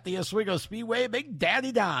ever at the Oswego Speedway. Big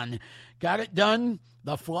Daddy Don got it done.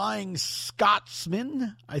 The Flying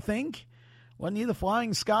Scotsman, I think. Wasn't he the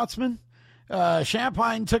Flying Scotsman?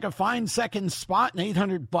 Champagne took a fine second spot and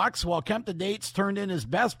 $800, while Kempton Dates turned in his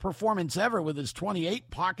best performance ever with his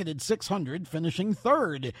 28, pocketed 600, finishing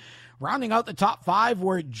third. Rounding out the top 5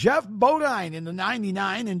 were Jeff Bodine in the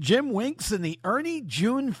 99 and Jim Winks in the Ernie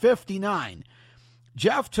June 59.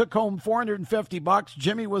 Jeff took home $450.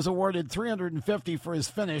 Jimmy was awarded $350 for his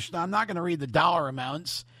finish. Now, I'm not going to read the dollar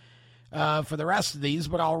amounts for the rest of these,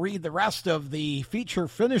 but I'll read the rest of the feature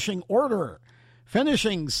finishing order.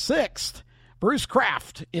 Finishing 6th, Bruce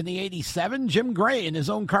Kraft in the 87. Jim Gray in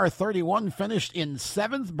his own car 31 finished in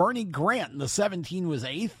 7th. Bernie Grant in the 17 was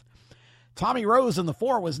 8th. Tommy Rose in the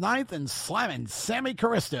 4 was 9th. And Sammy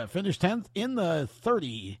Carista finished 10th in the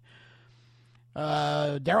 30.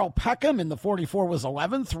 Daryl Peckham in the 44 was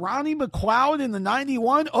 11th. Ronnie McLeod in the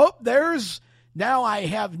 91. Now I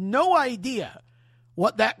have no idea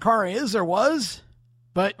what that car is or was,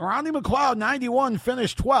 but Ronnie McLeod, 91,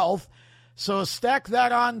 finished 12th. So stack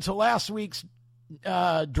that on to last week's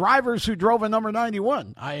drivers who drove a number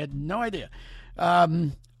 91. I had no idea.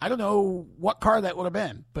 I don't know what car that would have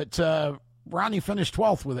been, but Ronnie finished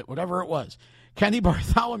 12th with it, whatever it was. Kenny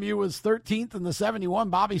Bartholomew was 13th in the 71.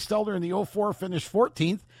 Bobby Stelter in the 04 finished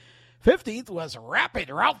 14th. 15th was Rapid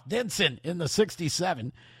Ralph Denson in the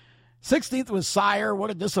 67. 16th was Sire. What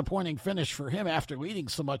a disappointing finish for him after leading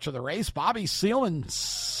so much of the race. Bobby Seelan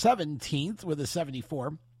 17th with a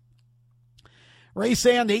 74. Ray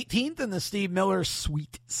Sand 18th in the Steve Miller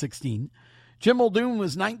Sweet 16. Jim Muldoon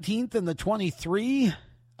was 19th in the 23.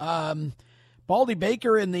 Baldy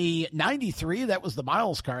Baker in the 93, that was the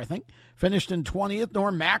Miles car, I think, finished in 20th.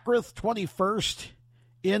 Norm Mackrath, 21st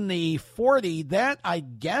in the 40. That, I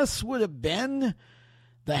guess, would have been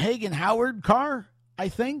the Hagen Howard car, I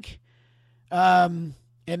think. And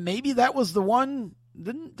maybe that was the one,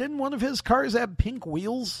 didn't one of his cars have pink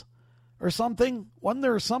wheels or something? Wasn't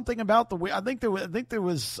there something about the wheel? I think there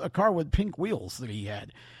was a car with pink wheels that he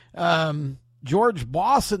had. George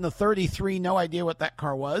Boss in the 33, no idea what that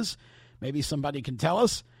car was. Maybe somebody can tell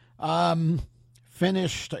us.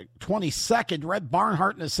 Finished 22nd. Red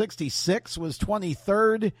Barnhart in the 66 was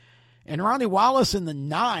 23rd. And Ronnie Wallace in the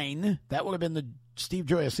 9, that would have been the Steve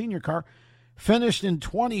Joya Sr. car, finished in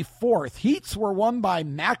 24th. Heats were won by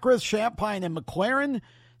Mackrath, Champagne, and McLaren.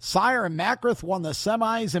 Sire and Mackrath won the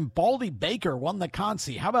semis, and Baldy Baker won the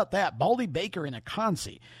Consi. How about that? Baldy Baker in a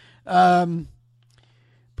Consi.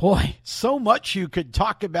 Boy, so much you could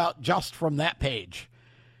talk about just from that page.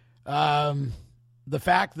 The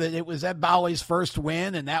fact that it was Ed Bowley's first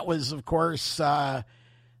win, and that was, of course,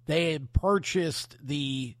 they had purchased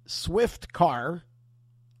the Swift car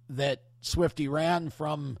that Swifty ran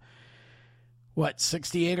from,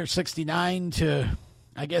 68 or 69 to,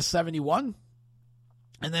 I guess, 71.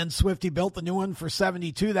 And then Swifty built the new one for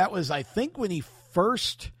 72. That was, I think, when the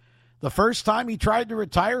first time he tried to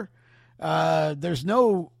retire.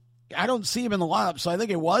 I don't see him in the lineup, so I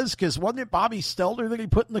think it was, because wasn't it Bobby Stelter that he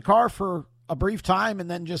put in the car for a brief time and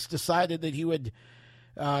then just decided that he would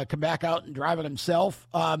come back out and drive it himself?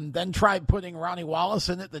 Then tried putting Ronnie Wallace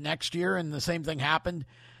in it the next year, and the same thing happened.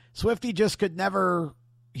 Swifty just could never,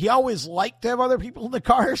 he always liked to have other people in the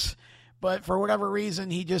cars, but for whatever reason,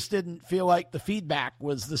 he just didn't feel like the feedback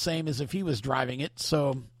was the same as if he was driving it.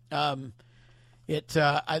 So I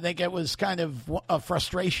think it was kind of a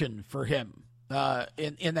frustration for him.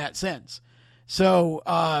 In that sense. So,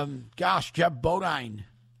 Jeb Bodine,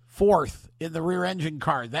 4th in the rear engine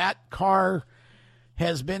car. That car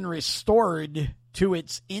has been restored to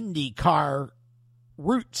its IndyCar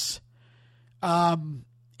roots, and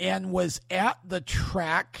was at the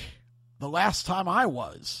track the last time I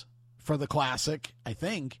was for the Classic, I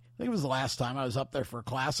think. it was the last time I was up there for a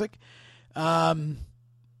Classic.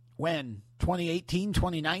 When? 2018,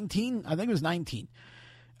 2019? I think it was 19.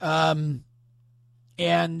 And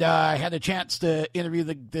I had a chance to interview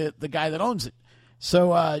the guy that owns it.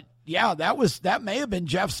 So, that may have been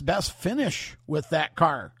Jeff's best finish with that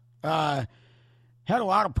car. Had a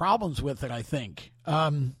lot of problems with it, I think.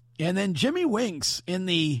 And then Jimmy Winks in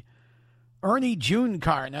the Ernie June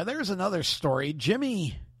car. Now, there's another story.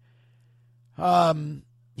 Jimmy,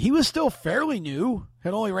 he was still fairly new.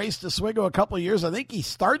 Had only raced Oswego a couple of years. I think he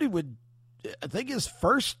started with, his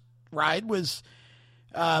first ride was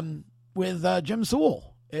with Jim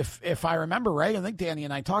Sewell, if I remember right. I think Danny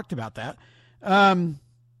and I talked about that.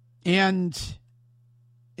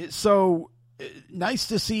 So nice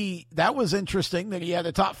to see. That was interesting that he had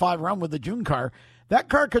a top 5 run with the June car. That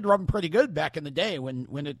car could run pretty good back in the day when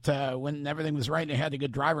everything was right and it had a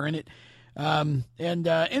good driver in it.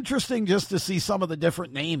 Interesting just to see some of the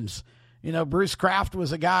different names. You know, Bruce Kraft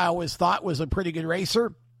was a guy I always thought was a pretty good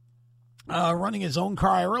racer. Running his own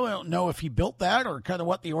car. I really don't know if he built that or kind of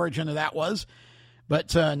what the origin of that was.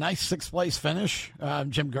 But nice 6th place finish.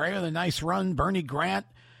 Jim Gray with a nice run. Bernie Grant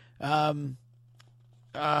in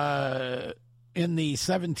the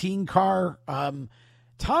 17 car.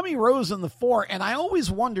 Tommy Rose in the 4. And I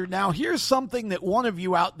always wondered, now here's something that one of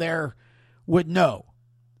you out there would know.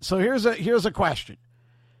 So here's a question.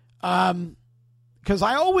 Because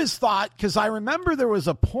I always thought, because I remember there was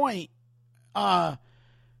a point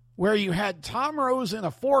where you had Tom Rose in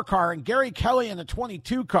a 4 car and Gary Kelly in a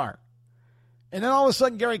 22 car. And then all of a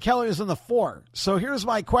sudden Gary Kelly is in the 4. So here's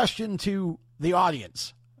my question to the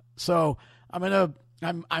audience. So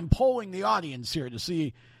I'm polling the audience here to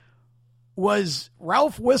see, Was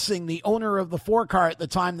Ralph Wissing the owner of the 4 car at the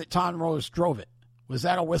time that Tom Rose drove it? Was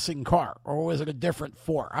that a Wissing car, or was it a different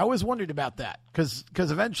 4? I always wondered about that because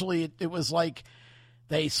eventually it was like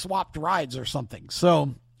they swapped rides or something.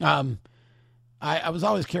 So I was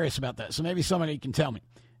always curious about that. So maybe somebody can tell me.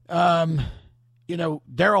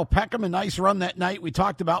 Daryl Peckham, a nice run that night. We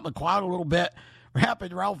talked about McLeod a little bit.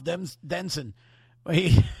 Rapid Ralph Denson.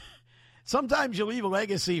 Sometimes you leave a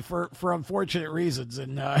legacy for unfortunate reasons,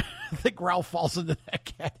 and I think Ralph falls into that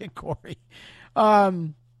category.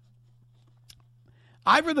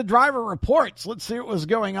 Ivor the driver reports. Let's see what was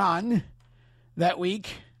going on that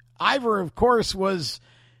week. Ivor, of course, was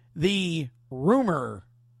the rumor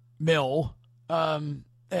mill of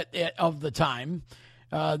the time,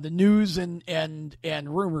 the news and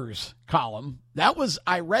rumors column.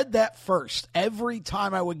 I read that first. Every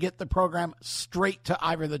time I would get the program, straight to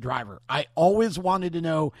Ivor the driver. I always wanted to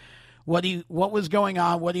know what was going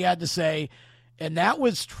on, what he had to say. And that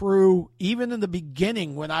was true even in the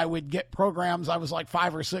beginning when I would get programs. I was like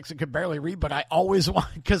 5 or 6 and could barely read, but I always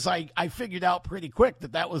wanted, because I figured out pretty quick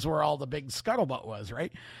that was where all the big scuttlebutt was,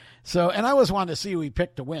 right? So, and I always wanted to see who he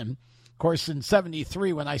picked to win. Of course, in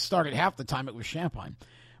 73, when I started half the time, it was Champagne.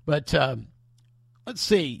 But let's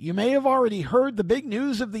see. You may have already heard the big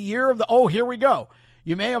news of the year of the, oh, here we go.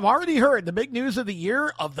 You may have already heard the big news of the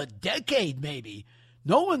year of the decade, maybe.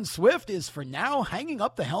 Nolan Swift is for now hanging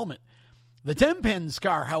up the helmet. The 10-pin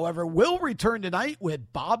car, however, will return tonight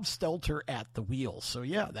with Bob Stelter at the wheel. So,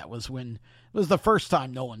 yeah, that was the first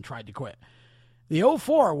time Nolan tried to quit. The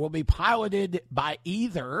 04 will be piloted by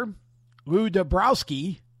either Lou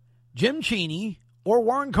Dabrowski, Jim Cheney, or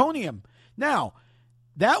Warren Coniam. Now,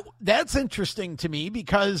 that's interesting to me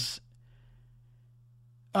because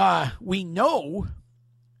we know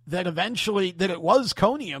that eventually that it was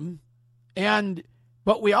Coniam,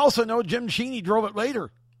 but we also know Jim Cheney drove it later.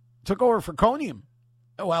 Took over for Coniam.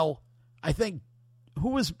 Well, I think who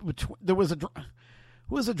was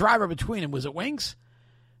the driver between him? Was it Winks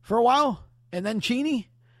for a while, and then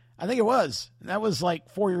Cheney? I think it was. That was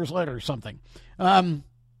like 4 years later or something. The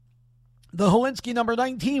Holinsky number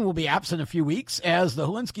 19 will be absent a few weeks as the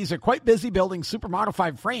Holinskys are quite busy building super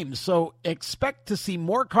modified frames. So expect to see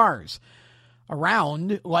more cars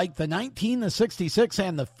around, like the 19, the 66,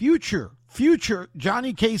 and the future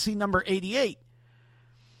Johnny Casey number 88.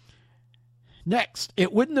 Next,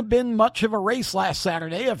 it wouldn't have been much of a race last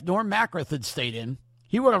Saturday if Norm Mackrath had stayed in.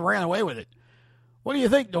 He would have ran away with it. What do you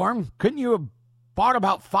think, Norm? Couldn't you have bought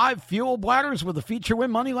about 5 fuel bladders with the feature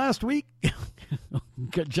win money last week?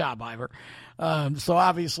 Good job, Ivor. So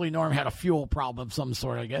obviously Norm had a fuel problem of some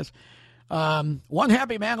sort, I guess. One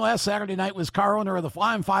happy man last Saturday night was car owner of the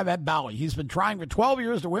Flying 5 Ed Bally. He's been trying for 12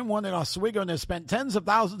 years to win one in Oswego and has spent tens of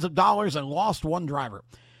thousands of dollars and lost one driver.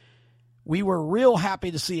 We were real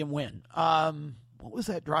happy to see him win. What was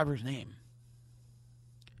that driver's name?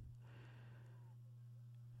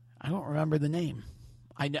 I don't remember the name.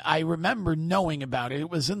 I remember knowing about it. It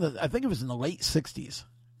was I think it was in the late 60s.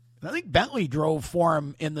 I think Bentley drove for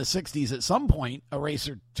him in the 60s at some point, a race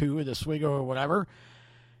or two at Oswego or whatever.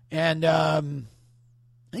 And I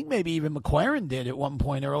think maybe even McLaren did at one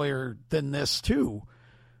point earlier than this too.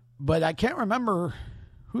 But I can't remember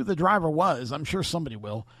who the driver was. I'm sure somebody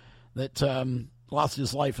will. That lost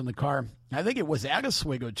his life in the car. I think it was at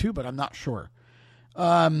Oswego too, but I'm not sure.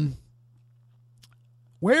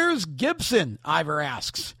 Where's Gibson? Ivor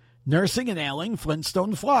asks. Nursing and ailing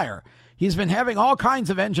Flintstone Flyer. He's been having all kinds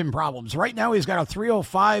of engine problems. Right now he's got a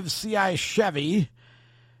 305 CI Chevy.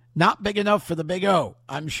 Not big enough for the Big O.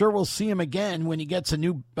 I'm sure we'll see him again when he gets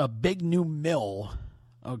a big new mill.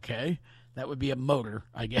 Okay, that would be a motor,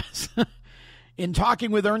 I guess. In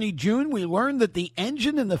talking with Ernie June, we learned that the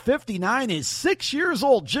engine in the 59 is 6 years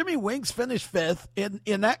old. Jimmy Winks finished 5th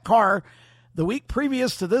in that car the week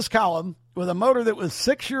previous to this column with a motor that was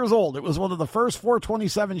 6 years old. It was one of the first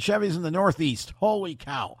 427 Chevys in the Northeast. Holy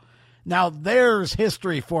cow. Now there's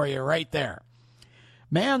history for you right there.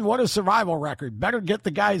 Man, what a survival record. Better get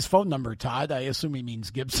the guy's phone number, Todd. I assume he means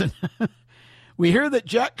Gibson. We hear that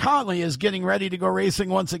Jack Conley is getting ready to go racing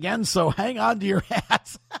once again, so hang on to your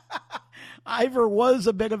hats. Ivor was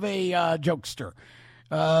a bit of a jokester.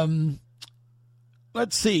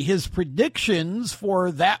 Let's see. His predictions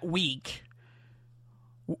for that week,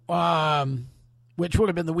 which would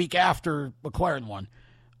have been the week after McLaren won.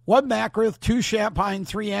 1 Mackrath, 2 Champagne,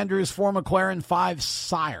 3 Andrews, 4 McLaren, 5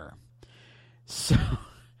 Sire. So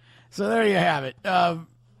there you have it.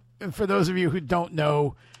 For those of you who don't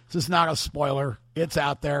know, this is not a spoiler. It's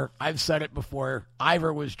out there. I've said it before.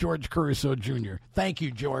 Ivor was George Caruso Jr. Thank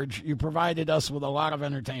you, George. You provided us with a lot of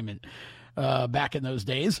entertainment back in those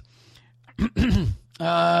days.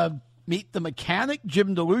 Meet the mechanic,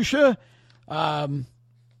 Jim DeLucia.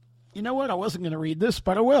 You know what? I wasn't going to read this,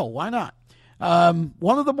 but I will. Why not?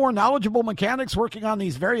 One of the more knowledgeable mechanics working on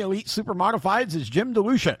these very elite super modifieds is Jim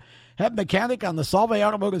DeLucia, head mechanic on the Solvay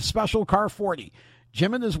Automotive Special Car 40.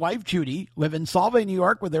 Jim and his wife, Judy, live in Solvay, New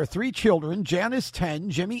York with their 3 children, Janice 10,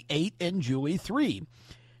 Jimmy 8, and Julie 3.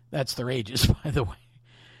 That's their ages, by the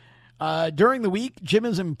way. During the week, Jim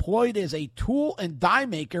is employed as a tool and die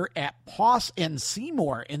maker at Poss and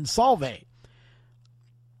Seymour in Solvay.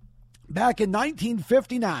 Back in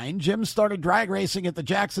 1959, Jim started drag racing at the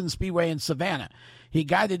Jackson Speedway in Savannah. He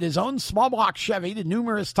guided his own small block Chevy to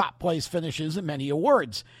numerous top place finishes and many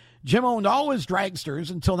awards. Jim owned all his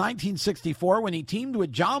dragsters until 1964 when he teamed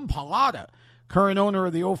with John Pallotta, current owner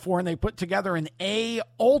of the 04, and they put together an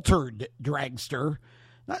A-altered dragster.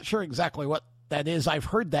 Not sure exactly what that is. I've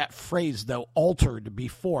heard that phrase, though, altered,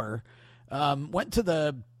 before.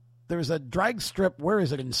 There's a drag strip, where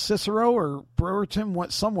is it, in Cicero or Brewerton?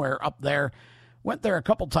 Went somewhere up there. Went there a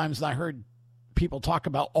couple times, and I heard people talk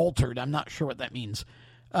about altered. I'm not sure what that means.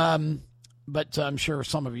 But I'm sure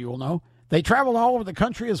some of you will know. They traveled all over the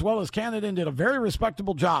country as well as Canada and did a very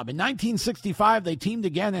respectable job. In 1965, they teamed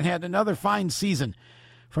again and had another fine season.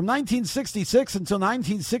 From 1966 until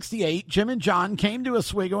 1968, Jim and John came to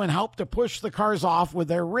Oswego and helped to push the cars off with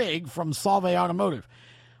their rig from Solvay Automotive.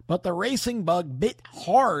 But the racing bug bit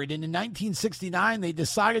hard, and in 1969, they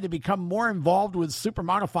decided to become more involved with super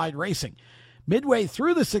modified racing. Midway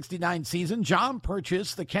through the 69 season, John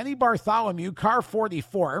purchased the Kenny Bartholomew Car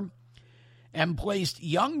 44 and placed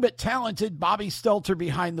young but talented Bobby Stelter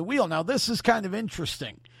behind the wheel. Now, this is kind of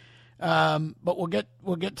interesting, but we'll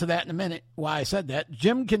get to that in a minute, why I said that.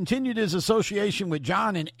 Jim continued his association with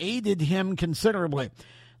John and aided him considerably.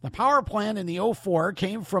 The power plant in the 04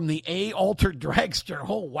 came from the A-altered dragster,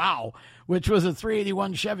 oh wow, which was a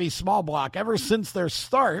 381 Chevy small block. Ever since their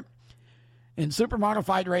start in super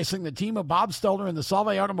modified racing, the team of Bob Stelter and the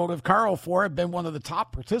Solvay Automotive Car 04 have been one of the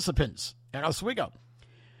top participants at Oswego.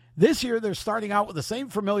 This year, they're starting out with the same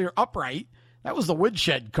familiar upright. That was the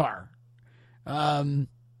Woodshed car. Called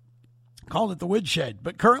it the Woodshed.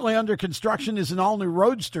 But currently under construction is an all-new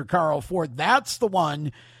Roadster Car 04. That's the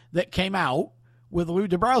one that came out with Lou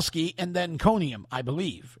Dabrowski and then Conium, I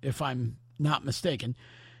believe, if I'm not mistaken.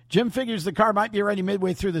 Jim figures the car might be ready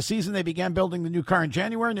midway through the season. They began building the new car in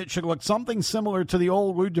January, and it should look something similar to the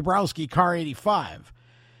old Lou Dabrowski Car 85.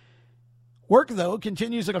 Work, though,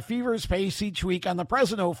 continues at a feverish pace each week. On the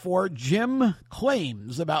present 04, Jim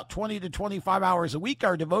claims about 20 to 25 hours a week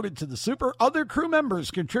are devoted to the super. Other crew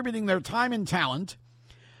members contributing their time and talent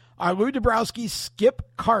are Lou Dabrowski, Skip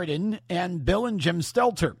Carden, and Bill and Jim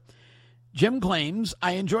Stelter. Jim claims,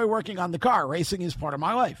 I enjoy working on the car. Racing is part of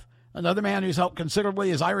my life. Another man who's helped considerably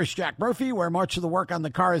is Irish Jack Murphy, where much of the work on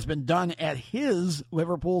the car has been done at his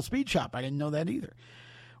Liverpool speed shop. I didn't know that either.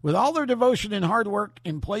 With all their devotion and hard work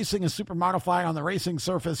in placing a super modified on the racing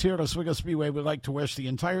surface here at Oswego Speedway, we'd like to wish the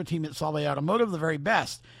entire team at Solvay Automotive the very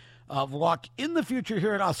best of luck in the future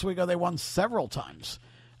here at Oswego. They won several times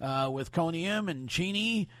with Conium and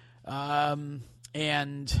Cheney, and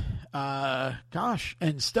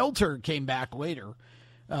Stelter came back later.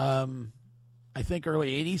 I think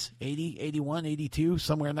early 80s, 80, 81, 82,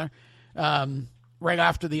 somewhere in there, right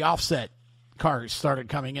after the offset cars started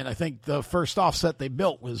coming in. I think the first offset they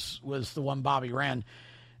built was the one Bobby ran.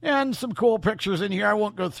 And some cool pictures in here. I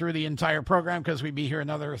won't go through the entire program because we'd be here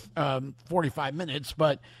another 45 minutes,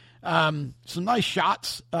 but some nice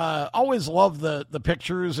shots. Always love the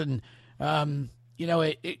pictures, and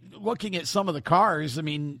looking at some of the cars, I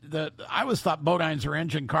mean, I always thought Bodine's or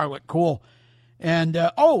engine car looked cool. And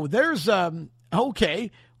there's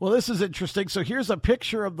okay. Well, this is interesting. So here's a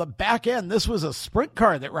picture of the back end. This was a sprint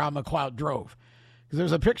car that Ron McLeod drove.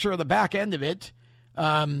 There's a picture of the back end of it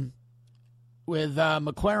with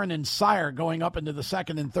McLaren and Sire going up into the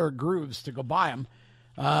second and third grooves to go by him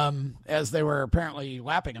as they were apparently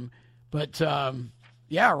lapping him. But,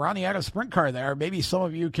 Ronnie had a sprint car there. Maybe some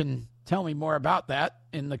of you can tell me more about that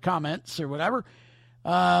in the comments or whatever.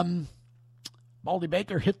 Baldy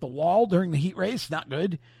Baker hit the wall during the heat race. Not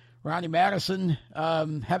good. Ronnie Madison,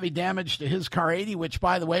 heavy damage to his car 80, which,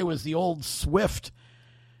 by the way, was the old Swift.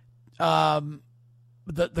 The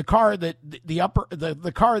car that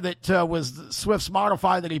the car that was Swift's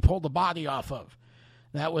modified that he pulled the body off of.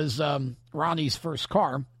 That was Ronnie's first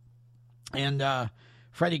car. And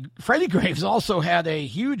Freddie Graves also had a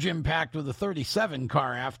huge impact with the 37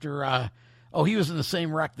 car after he was in the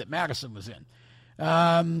same wreck that Madison was in.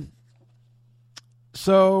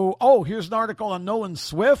 Here's an article on Nolan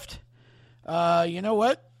Swift. You know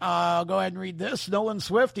what? I'll go ahead and read this. Nolan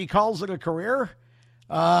Swift, he calls it a career.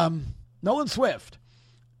 Nolan Swift.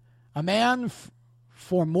 A man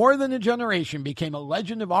for more than a generation became a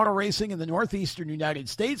legend of auto racing in the northeastern United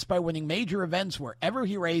States by winning major events wherever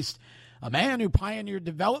he raced. A man who pioneered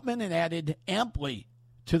development and added amply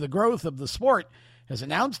to the growth of the sport has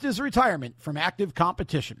announced his retirement from active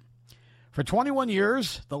competition. For 21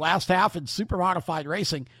 years, the last half in super-modified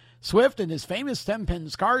racing, Swift and his famous 10-pin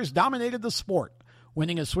cars dominated the sport,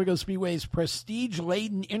 winning Oswego Speedway's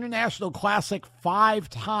prestige-laden International Classic 5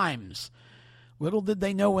 times. Little did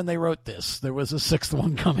they know when they wrote this, there was a 6th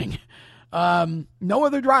one coming. No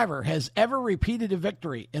other driver has ever repeated a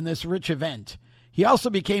victory in this rich event. He also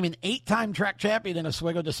became an 8-time track champion in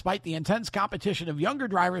Oswego despite the intense competition of younger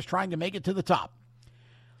drivers trying to make it to the top.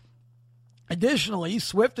 Additionally,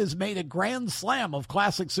 Swift has made a grand slam of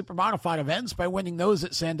classic supermodified events by winning those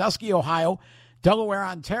at Sandusky, Ohio, Delaware,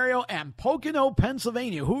 Ontario, and Pocono,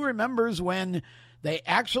 Pennsylvania. Who remembers when they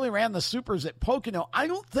actually ran the supers at Pocono? I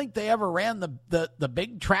don't think they ever ran the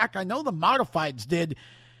big track. I know the modifieds did.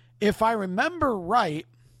 If I remember right,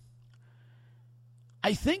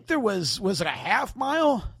 I think there was it a half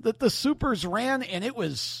mile that the supers ran, and it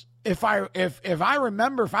was, if I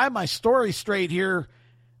remember, if I have my story straight here,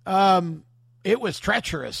 it was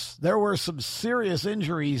treacherous. There were some serious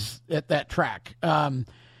injuries at that track, and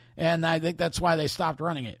I think that's why they stopped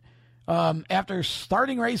running it. After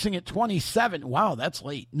starting racing at 27, wow, that's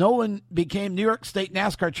late, Nolan became New York State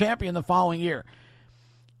NASCAR champion the following year.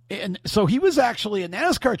 And so he was actually a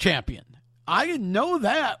NASCAR champion. I didn't know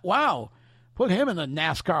that. Wow. Put him in the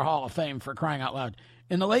NASCAR Hall of Fame, for crying out loud.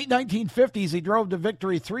 In the late 1950s, he drove to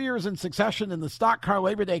victory 3 years in succession in the Stock Car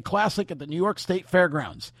Labor Day Classic at the New York State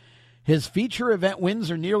Fairgrounds. His feature event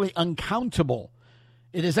wins are nearly uncountable.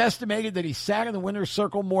 It is estimated that he sat in the winner's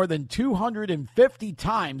circle more than 250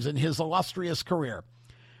 times in his illustrious career.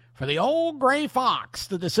 For the old gray fox,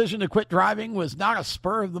 the decision to quit driving was not a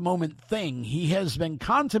spur-of-the-moment thing. He has been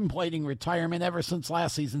contemplating retirement ever since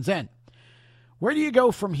last season's end. Where do you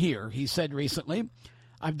go from here? He said recently.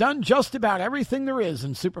 I've done just about everything there is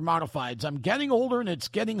in supermodifieds. I'm getting older, and it's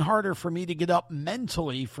getting harder for me to get up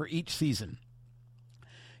mentally for each season.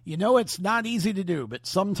 You know, it's not easy to do, but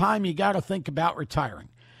sometime you got to think about retiring.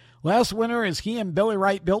 Last winter, as he and Billy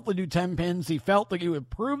Wright built the new 10 pins, he felt that he would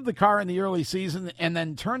improve the car in the early season and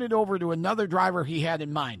then turn it over to another driver he had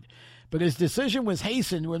in mind. But his decision was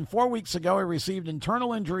hastened when 4 weeks ago he received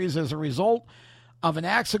internal injuries as a result of an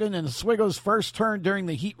accident in Oswego's first turn during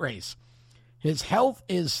the heat race. His health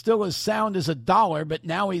is still as sound as a dollar, but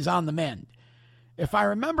now he's on the mend. If I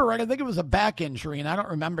remember right, I think it was a back injury, and I don't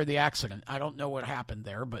remember the accident. I don't know what happened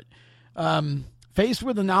there, but faced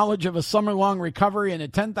with the knowledge of a summer-long recovery and a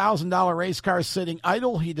 $10,000 race car sitting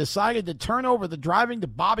idle, he decided to turn over the driving to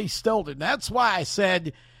Bobby Stilton. That's why I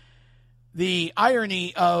said the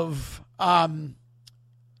irony of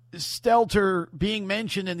Stelter being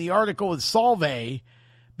mentioned in the article with Solvay,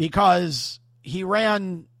 because he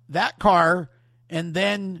ran that car and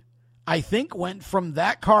then I think went from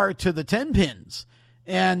that car to the 10 pins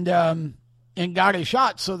and got a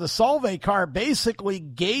shot. So the Solvay car basically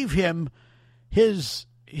gave him his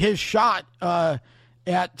shot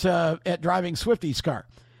at driving Swifty's car.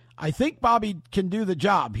 I think Bobby can do the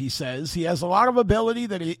job, he says. He has a lot of ability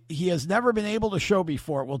that he has never been able to show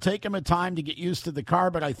before. It will take him a time to get used to the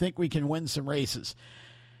car, but I think we can win some races.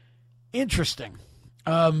 Interesting.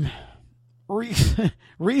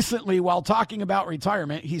 Recently, while talking about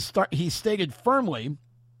retirement, he stated firmly,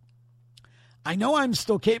 I know I'm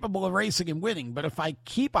still capable of racing and winning, but if I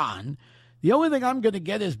keep on, the only thing I'm going to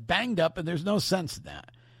get is banged up, and there's no sense in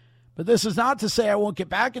that. But this is not to say I won't get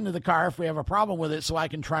back into the car if we have a problem with it so I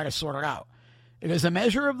can try to sort it out. It is a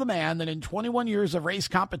measure of the man that in 21 years of race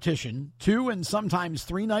competition, 2 and sometimes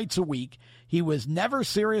 3 nights a week, he was never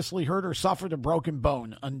seriously hurt or suffered a broken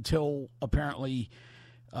bone until apparently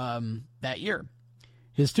that year.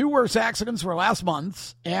 His 2 worst accidents were last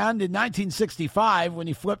month and in 1965 when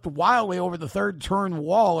he flipped wildly over the third turn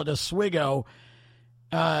wall at Oswego.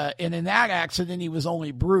 And in that accident, he was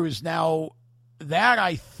only bruised. Now, that,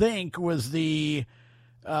 I think, was the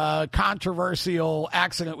controversial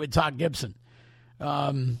accident with Todd Gibson.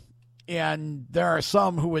 And there are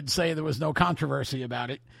some who would say there was no controversy about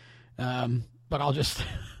it. But I'll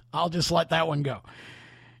just let that one go.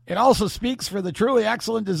 It also speaks for the truly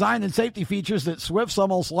excellent design and safety features that Swift's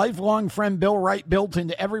almost lifelong friend Bill Wright built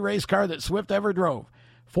into every race car that Swift ever drove.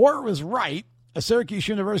 For it was Wright, a Syracuse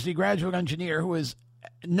University graduate engineer who has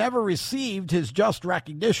never received his just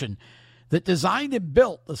recognition, that designed and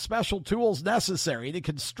built the special tools necessary to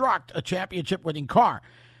construct a championship-winning car.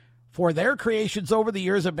 For their creations over the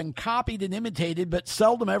years have been copied and imitated, but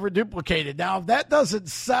seldom ever duplicated. Now, if that doesn't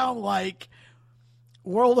sound like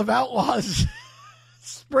World of Outlaws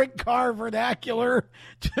sprint car vernacular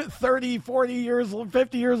 30, 40 years,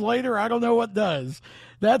 50 years later. I don't know what does.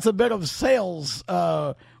 That's a bit of sales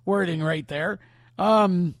wording right there.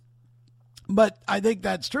 But I think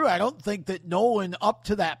that's true. I don't think that Nolan, up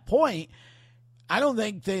to that point, I don't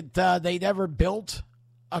think that they'd ever built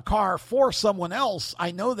a car for someone else.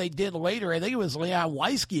 I know they did later. I think it was Leon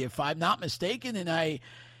Weisky, if I'm not mistaken, and I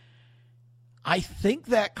think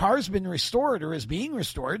that car's been restored or is being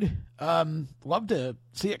restored. Love to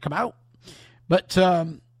see it come out. But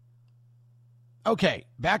okay,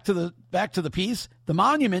 back to the piece. The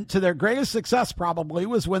monument to their greatest success probably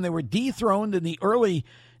was when they were dethroned in the early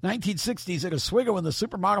 1960s at Oswego when the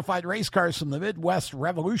super modified race cars from the Midwest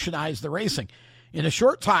revolutionized the racing. In a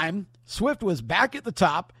short time, Swift was back at the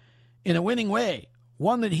top in a winning way,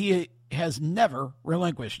 one that he has never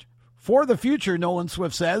relinquished. For the future, Nolan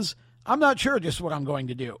Swift says, I'm not sure just what I'm going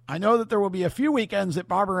to do. I know that there will be a few weekends that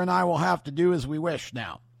Barbara and I will have to do as we wish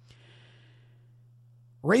now.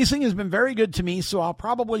 Racing has been very good to me, so I'll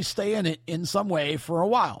probably stay in it in some way for a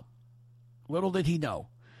while. Little did he know.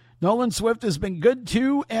 Nolan Swift has been good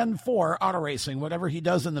to and for auto racing. Whatever he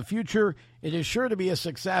does in the future, it is sure to be a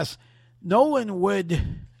success. Nolan would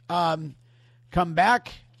come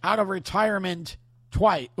back out of retirement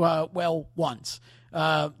twice,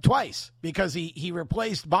 because he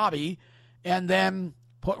replaced Bobby and then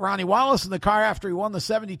put Ronnie Wallace in the car after he won the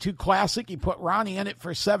 72 Classic. He put Ronnie in it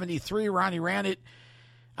for 73. Ronnie ran it,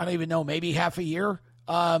 I don't even know, maybe half a year.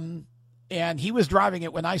 And he was driving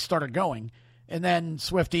it when I started going. And then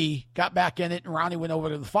Swifty got back in it and Ronnie went over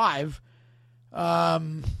to the 5.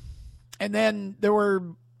 And then there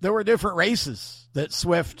were different races that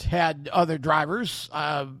Swift had other drivers.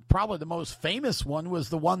 Probably the most famous one was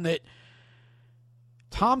the one that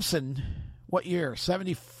Thompson, what year?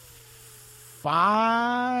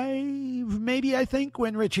 75, maybe, I think,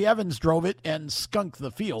 when Richie Evans drove it and skunked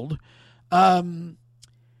the field. And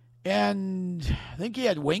I think he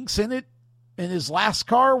had Winks in it in his last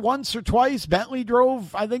car once or twice. Bentley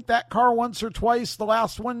drove, I think, that car once or twice. The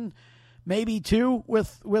last one, maybe two,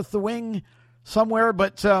 with the wing somewhere.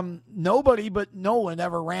 But nobody but Nolan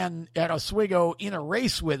ever ran at Oswego in a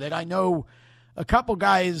race with it. I know a couple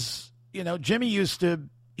guys. Jimmy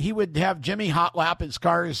he would have Jimmy hot lap his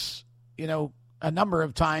cars, a number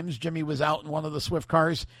of times. Jimmy was out in one of the Swift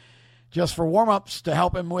cars just for warm-ups to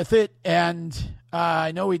help him with it. And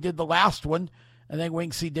I know he did the last one. I think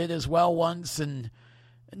Winksy did as well once. And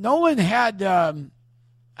Nolan had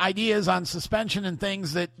ideas on suspension and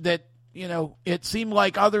things that it seemed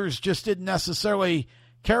like others just didn't necessarily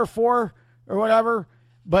care for or whatever.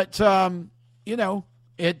 But,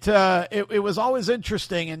 It was always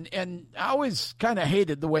interesting, and I always kind of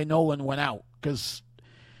hated the way Nolan went out because,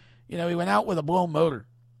 he went out with a blown motor.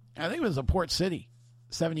 I think it was a Port City,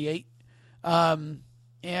 78. And,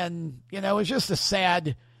 it was just a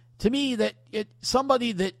sad, to me, that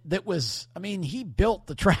somebody that was, he built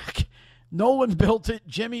the track. Nolan built it.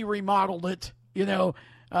 Jimmy remodeled it. You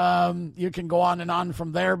can go on and on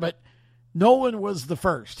from there, but Nolan was the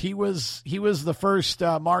first. He was the first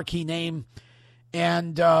marquee name.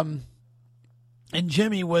 And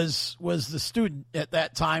Jimmy was the student at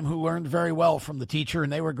that time who learned very well from the teacher,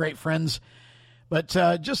 and they were great friends. But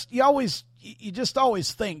you just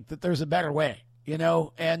always think that there's a better way,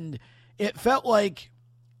 and it felt like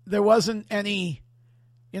there wasn't any,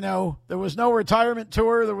 there was no retirement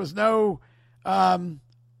tour. There was no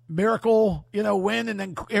miracle, win and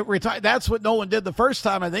then it retired. That's what Nolan did the first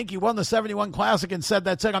time. I think he won the 71 Classic and said,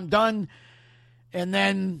 that's it, I'm done. And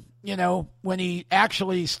then, when he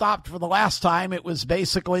actually stopped for the last time, it was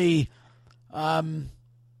basically kind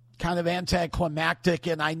of anticlimactic.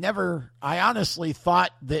 And I honestly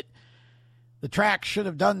thought that the track should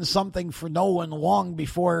have done something for Nolan long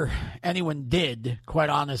before anyone did, quite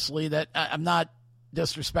honestly. That I'm not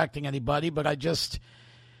disrespecting anybody, but I just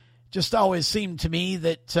always seemed to me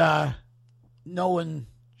that Nolan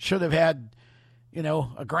should have had,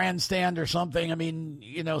 a grandstand or something.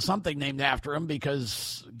 Something named after him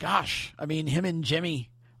because, gosh, him and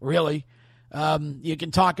Jimmy, really. You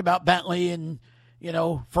can talk about Bentley and,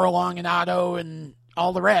 Furlong and Otto and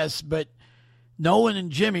all the rest, but Nolan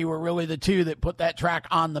and Jimmy were really the two that put that track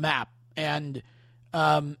on the map and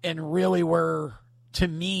really were, to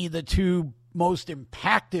me, the two most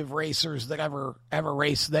impactful racers that ever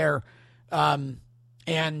raced there.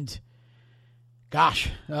 Gosh,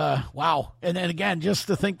 wow. And then again, just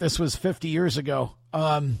to think this was 50 years ago,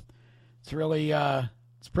 it's really,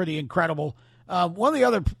 it's pretty incredible. One of the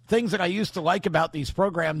other things that I used to like about these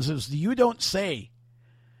programs is the You Don't Say.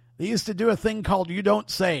 They used to do a thing called You Don't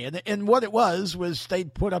Say. And what it was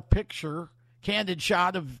they'd put a picture, candid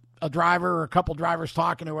shot a driver or a couple drivers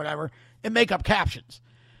talking or whatever and make up captions.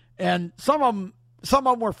 And some of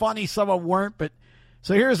them were funny, some of them weren't. But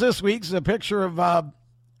so here's this week's a picture of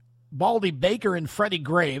Baldy Baker and Freddie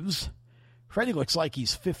Graves. Freddie looks like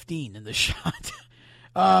he's 15 in the shot.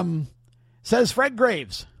 Says Fred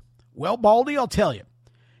Graves, well, Baldy, I'll tell you,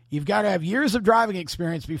 you've got to have years of driving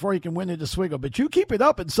experience before you can win at Oswego, but you keep it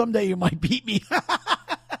up and someday you might beat me.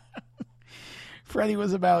 Freddie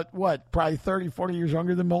was about, probably 30, 40 years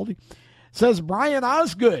younger than Baldy. Says Brian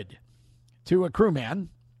Osgood to a crewman.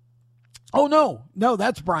 Oh, no,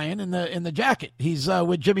 that's Brian in the jacket. He's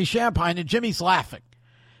with Jimmy Champagne, and Jimmy's laughing.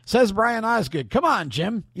 Says Brian Osgood, come on,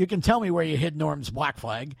 Jim. You can tell me where you hid Norm's black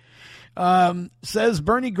flag. Says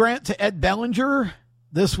Bernie Grant to Ed Bellinger.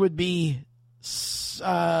 This would be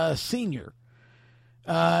senior.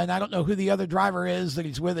 And I don't know who the other driver is that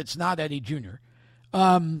he's with. It's not Eddie Jr.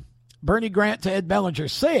 Bernie Grant to Ed Bellinger.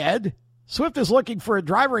 Say, Ed, Swift is looking for a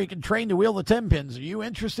driver he can train to wheel the 10 pins. Are you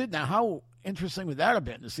interested? Now, how interesting would that have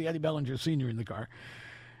been to see Eddie Bellinger Sr. in the car?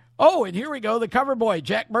 Oh, and here we go. The cover boy,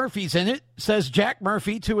 Jack Murphy's in it. Says Jack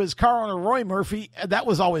Murphy to his car owner, Roy Murphy. That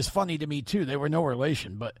was always funny to me, too. They were no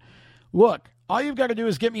relation. But look, all you've got to do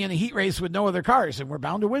is get me in a heat race with no other cars, and we're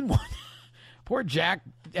bound to win one. Poor Jack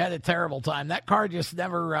had a terrible time. That car just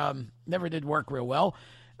never did work real well.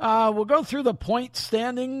 We'll go through the point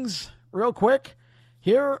standings real quick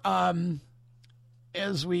here.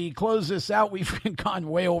 As we close this out, we've gone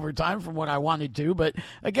way over time from what I wanted to. But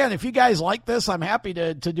again, if you guys like this, I'm happy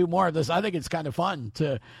to do more of this. I think it's kind of fun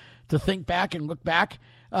to think back and look back.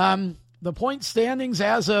 The point standings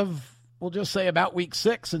as of, we'll just say about week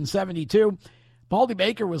 6 and 72, Baldy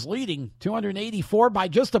Baker was leading 284 by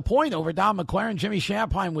just a point over Don McLaren. Jimmy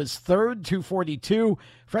Champagne was third, 242.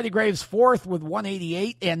 Freddie Graves fourth with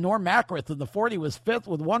 188. And Norm Mackrath in the 40 was fifth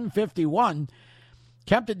with 151.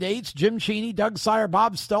 Kempton Dates, Jim Cheney, Doug Sire,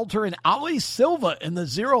 Bob Stelter, and Ali Silva in the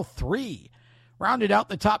 0-3 rounded out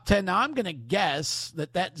the top 10. Now, I'm going to guess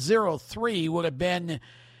that 0-3 would have been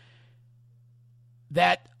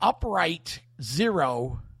that upright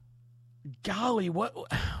 0. Golly,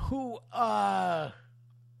 I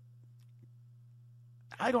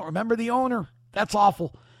don't remember the owner. That's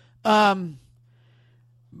awful. But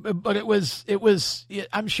it was,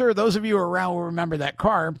 I'm sure those of you who are around will remember that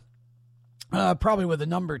car. Probably with a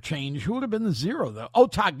number change. Who would have been the 0, though? Oh,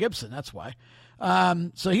 Todd Gibson, that's why.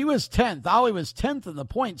 So he was 10th. Ollie was 10th in the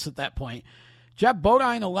points at that point. Jeff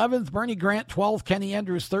Bodine, 11th. Bernie Grant, 12th. Kenny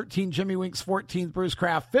Andrews, 13th. Jimmy Winks, 14th. Bruce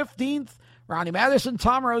Kraft, 15th. Ronnie Madison,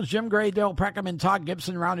 Tom Rose, Jim Gray, Dale Peckham, and Todd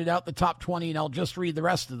Gibson rounded out the top 20, and I'll just read the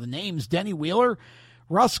rest of the names. Denny Wheeler,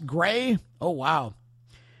 Russ Gray. Oh, wow.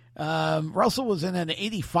 Russell was in an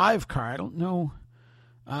 85 car. I don't know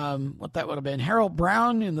what that would have been. Harold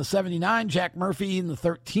Brown in the 79, Jack Murphy in the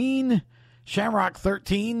 13, Shamrock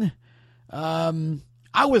 13. I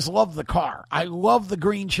always loved the car. I love the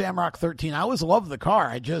green Shamrock 13. I always loved the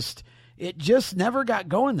car. It just never got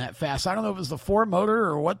going that fast. I don't know if it was the Ford motor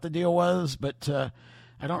or what the deal was, but I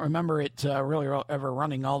don't remember it really ever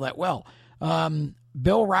running all that well.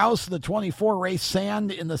 Bill Rouse, the 24, Ray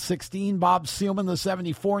Sand in the 16, Bob Seelman, the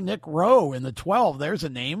 74, Nick Rowe in the 12. There's a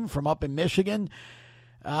name from up in Michigan.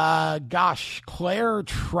 Claire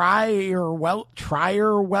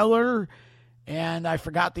Trierweller, and I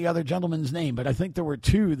forgot the other gentleman's name, but I think there were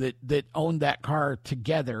two that owned that car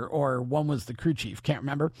together, or one was the crew chief. Can't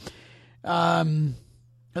remember.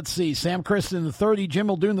 Let's see. Sam Christ in the 30, Jim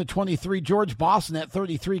Muldoon the 23, George Boston that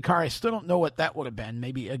 33 car. I still don't know what that would have been.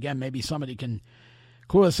 Maybe somebody can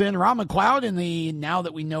clue us in. Ron McLeod in the, now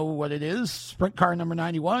that we know what it is, sprint car number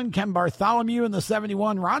 91. Ken Bartholomew in the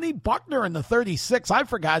 71. Ronnie Buckner in the 36. I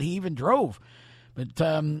forgot he even drove. But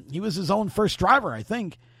he was his own first driver, I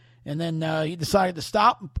think. And then he decided to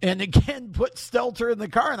stop and again put Stelter in the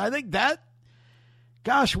car. And I think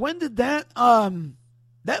when did that?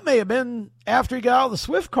 That may have been after he got out of the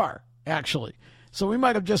Swift car, actually. So we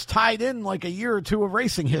might have just tied in like a year or two of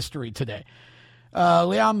racing history today.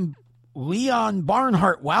 Leon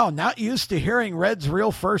Barnhart. Wow, not used to hearing Red's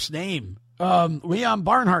real first name. Leon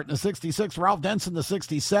Barnhart in the 66, Ralph Denson in the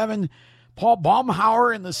 67, Paul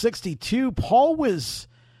Baumhauer in the 62. Paul was,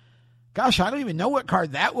 I don't even know what car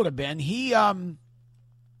that would have been. He,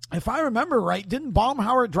 if I remember right, didn't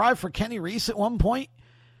Baumhauer drive for Kenny Reese at one point?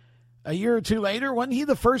 A year or two later, wasn't he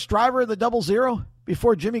the first driver of the 00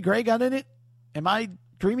 before Jimmy Gray got in it? Am I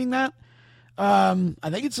dreaming that? I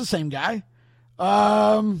think it's the same guy.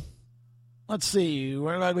 Let's see.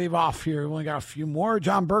 Where did I leave off here? We only got a few more.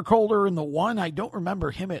 John Burkholder in the 1. I don't remember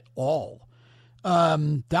him at all.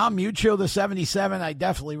 Dom Muccio, the 77. I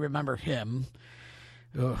definitely remember him.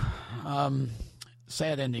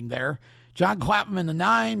 Sad ending there. John Clapham in the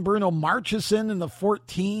 9, Bruno Marchesson in the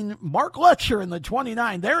 14, Mark Letcher in the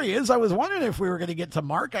 29. There he is. I was wondering if we were going to get to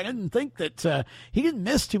Mark. I didn't think that he didn't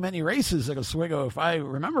miss too many races at Oswego, if I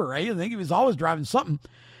remember right. I think he was always driving something.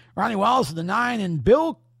 Ronnie Wallace in the 9, and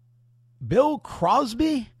Bill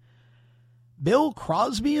Crosby? Bill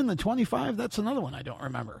Crosby in the 25? That's another one I don't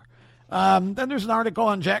remember. Then there's an article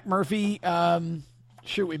on Jack Murphy.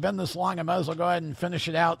 Shoot, we've been this long, I might as well go ahead and finish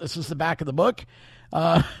it out. This is the back of the book.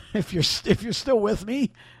 If you're still with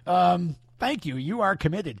me, thank you. You are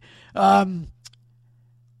committed. One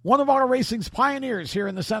of auto racing's pioneers here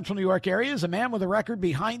in the central New York area is a man with a record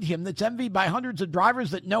behind him that's envied by hundreds of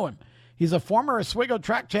drivers that know him. He's a former Oswego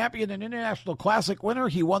track champion and International Classic winner.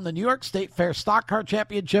 He won the New York State Fair Stock Car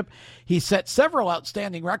Championship. He set several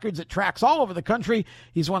outstanding records at tracks all over the country.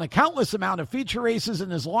 He's won a countless amount of feature races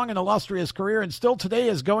in his long and illustrious career, and still today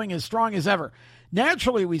is going as strong as ever.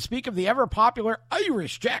 Naturally, we speak of the ever-popular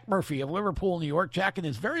Irish Jack Murphy of Liverpool, New York. Jack and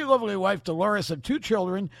his very lovely wife, Dolores, have 2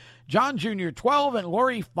 children, John Jr., 12, and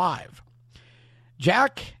Lori, 5.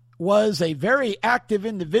 Jack was a very active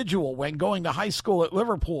individual when going to high school at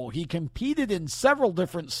Liverpool. He competed in several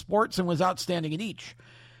different sports and was outstanding in each.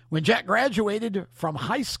 When Jack graduated from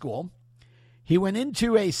high school, he went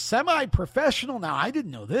into a semi-professional, now I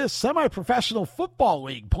didn't know this, semi-professional football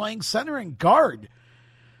league playing center and guard.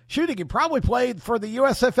 Shoot, he could probably play for the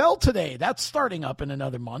USFL today. That's starting up in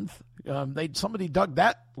another month. Somebody dug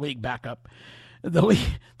that league back up. The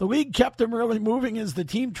league kept him really moving as the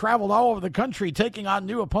team traveled all over the country, taking on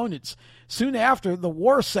new opponents. Soon after, the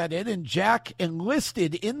war set in, and Jack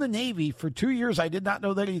enlisted in the Navy for 2 years. I did not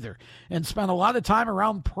know that either. And spent a lot of time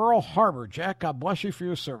around Pearl Harbor. Jack, God bless you for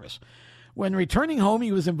your service. When returning home,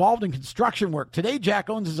 he was involved in construction work. Today, Jack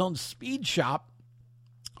owns his own speed shop,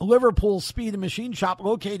 Liverpool Speed and Machine Shop,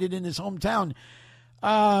 located in his hometown.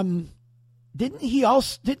 Didn't he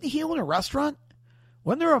own a restaurant?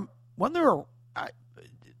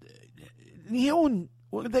 He owned,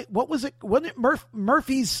 what was it? Wasn't it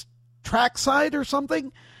Murphy's Trackside or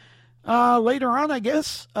something? Later on, I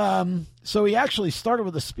guess. So he actually started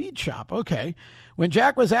with a speed shop. Okay. When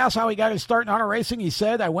Jack was asked how he got his start in auto racing, he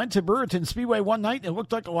said, "I went to Brewerton Speedway one night and it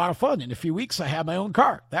looked like a lot of fun. In a few weeks, I had my own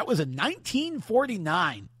car." That was in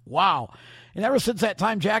 1949. Wow. And ever since that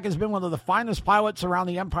time, Jack has been one of the finest pilots around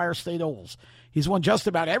the Empire State Ovals. He's won just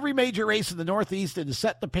about every major race in the Northeast and has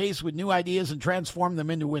set the pace with new ideas and transformed them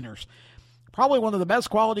into winners. Probably one of the best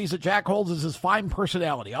qualities that Jack holds is his fine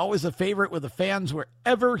personality, always a favorite with the fans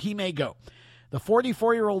wherever he may go. The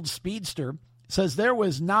 44-year-old speedster says there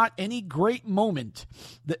was not any great moment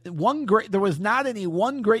that one great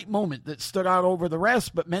moment that stood out over the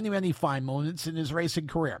rest, but many, many fine moments in his racing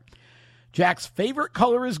career. Jack's favorite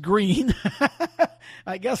color is green.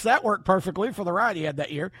 I guess that worked perfectly for the ride he had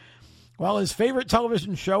that year. While his favorite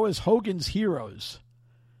television show is Hogan's Heroes.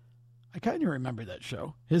 I kind of remember that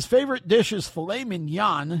show. His favorite dish is filet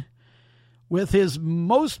mignon, with his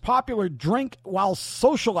most popular drink while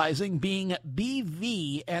socializing being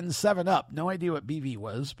BV and 7-Up. No idea what BV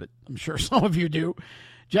was, but I'm sure some of you do.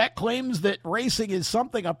 Jack claims that racing is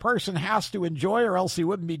something a person has to enjoy or else he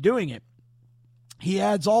wouldn't be doing it. He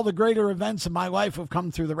adds, "All the greater events in my life have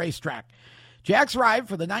come through the racetrack." Jack's ride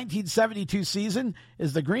for the 1972 season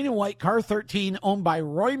is the green and white Car 13 owned by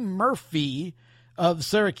Roy Murphy of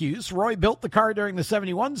Syracuse. Roy built the car during the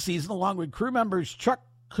 71 season along with crew members Chuck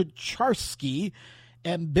Kucharski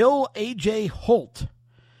and Bill A.J. Holt.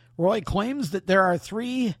 Roy claims that there are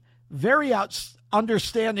 3 very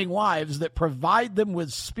understanding wives that provide them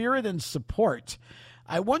with spirit and support.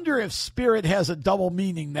 I wonder if spirit has a double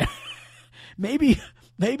meaning there. Maybe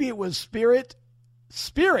it was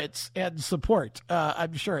spirits and support,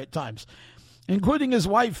 I'm sure at times, including his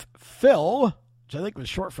wife, Phil, which I think was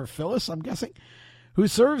short for Phyllis, I'm guessing, who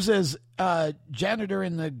serves as janitor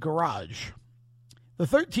in the garage. The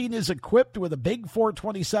 13 is equipped with a big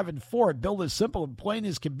 427 Ford, built as simple and plain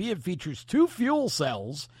as can be. It features 2 fuel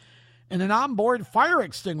cells and an onboard fire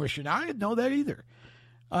extinguisher. Now, I didn't know that either.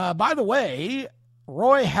 By the way,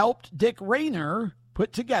 Roy helped Dick Rayner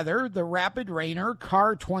put together the Rapid Rayner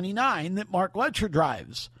Car 29 that Mark Letcher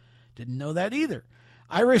drives. Didn't know that either.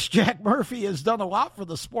 Irish Jack Murphy has done a lot for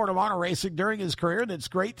the sport of auto racing during his career, and it's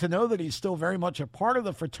great to know that he's still very much a part of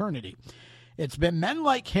the fraternity. It's been men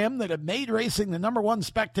like him that have made racing the #1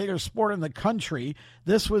 spectator sport in the country.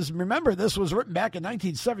 This was written back in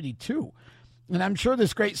 1972. And I'm sure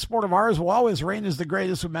this great sport of ours will always reign as the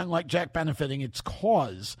greatest with men like Jack benefiting its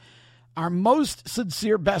cause. Our most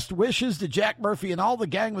sincere best wishes to Jack Murphy and all the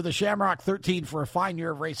gang with the Shamrock 13 for a fine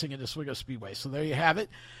year of racing at Oswego Speedway. So there you have it.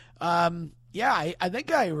 I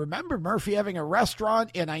think I remember Murphy having a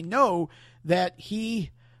restaurant, and I know that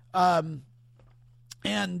he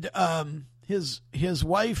and his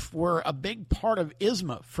wife were a big part of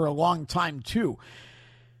ISMA for a long time too.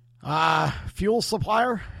 Fuel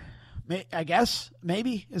supplier, I guess,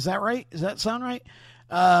 maybe. Is that right? Does that sound right?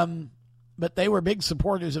 But they were big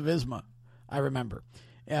supporters of ISMA, I remember.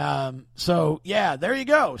 So, yeah, there you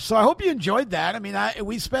go. So I hope you enjoyed that. I mean,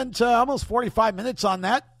 we spent almost 45 minutes on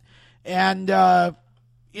that. And, I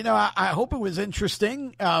hope it was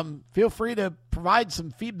interesting. Feel free to provide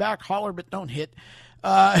some feedback, holler, but don't hit.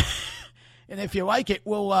 And if you like it,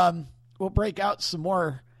 we'll break out some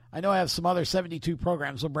more. I know I have some other 72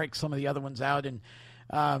 programs. We'll break some of the other ones out. And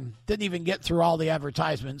didn't even get through all the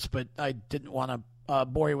advertisements, but I didn't want to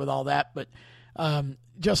bore you with all that. But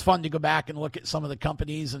just fun to go back and look at some of the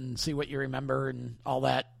companies and see what you remember and all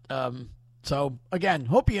that. So, again,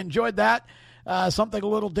 hope you enjoyed that. Something a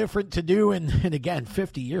little different to do. And again,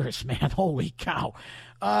 50 years, man. Holy cow.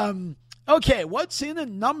 Okay, what's in a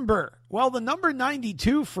number? Well, the number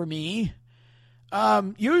 92 for me,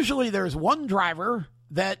 usually there's one driver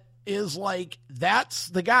that is like, that's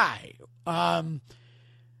the guy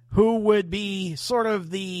who would be sort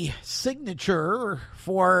of the signature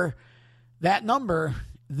for that number.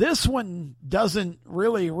 This one doesn't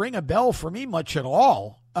really ring a bell for me much at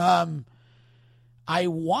all. I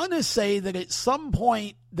want to say that at some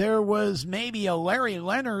point there was maybe a Larry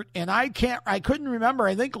Leonard, and I couldn't remember.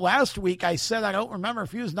 I think last week I said I don't remember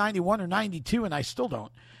if he was 91 or 92, and I still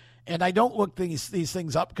don't. And I don't look these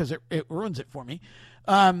things up because it ruins it for me.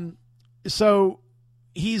 So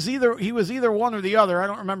he was either one or the other. I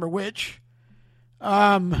don't remember which.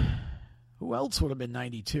 Who else would have been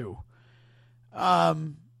 92?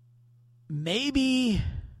 Maybe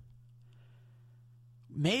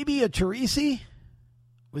a Teresi?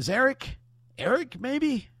 Was Eric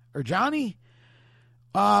maybe? Or Johnny?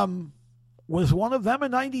 Was one of them a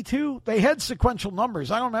 92? They had sequential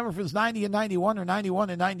numbers. I don't remember if it was 90 and 91 or 91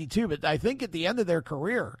 and 92, but I think at the end of their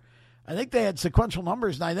career, I think they had sequential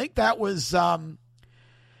numbers, and I think that was, I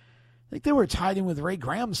think they were tied in with Ray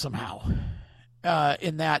Graham somehow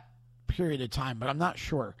in that period of time, but I'm not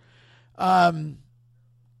sure.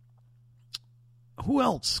 Who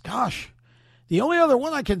else? Gosh. The only other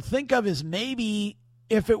one I can think of is maybe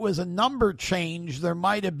if it was a number change, there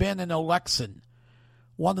might have been an Alexan,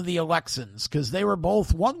 one of the Alexans, because they were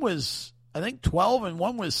both, one was, I think, 12 and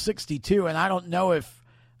one was 62, and I don't know if,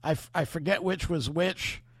 I forget which was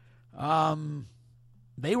which.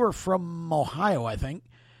 They were from Ohio, I think.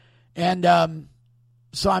 And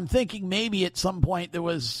so I'm thinking maybe at some point there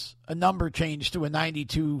was a number change to a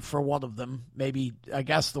 92 for one of them. Maybe, I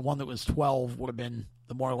guess the one that was 12 would have been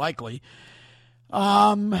the more likely.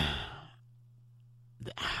 I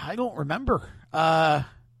don't remember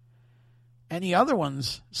any other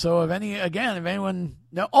ones. So if anyone...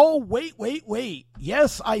 No, oh, wait.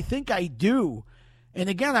 Yes, I think I do. And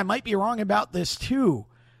again, I might be wrong about this too.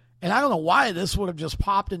 And I don't know why this would have just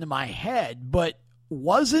popped into my head, but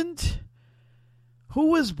wasn't... Who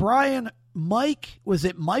was Brian? Mike? Was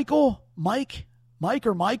it Michael? Mike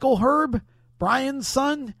or Michael Herb? Brian's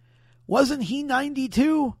son? Wasn't he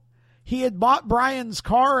 92? He had bought Brian's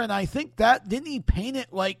car, and I think didn't he paint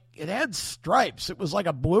it like, it had stripes. It was like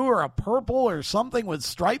a blue or a purple or something with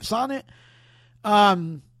stripes on it.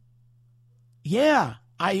 Yeah,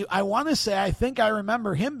 I want to say, I think I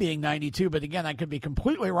remember him being 92, but again, I could be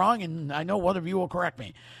completely wrong, and I know one of you will correct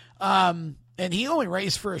me. And he only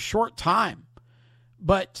raced for a short time.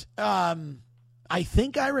 But I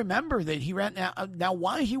think I remember that he ran. Now,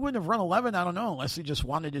 why he wouldn't have run 11, I don't know, unless he just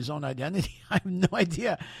wanted his own identity. I have no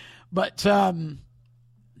idea. But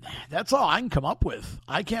that's all I can come up with.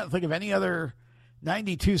 I can't think of any other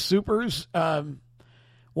 92 Supers.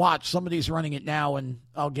 Watch, somebody's running it now, and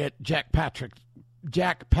I'll get Jack Patrick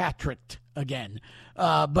again.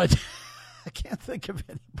 But I can't think of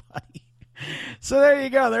anybody. So there you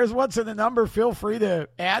go. There's what's in the number. Feel free to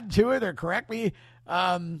add to it or correct me.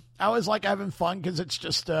 I always like having fun because it's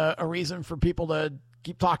just a reason for people to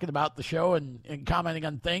keep talking about the show and commenting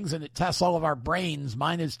on things, and it tests all of our brains.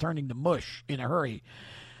 Mine is turning to mush in a hurry.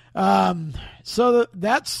 So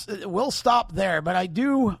we'll stop there, but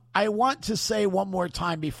I want to say one more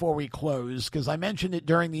time before we close, because I mentioned it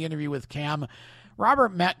during the interview with Cam.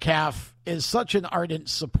 Robert Metcalf is such an ardent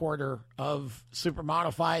supporter of Super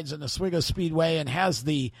Modifieds and Oswego Speedway, and has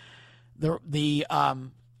the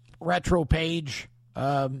retro page.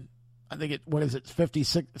 I think what is it,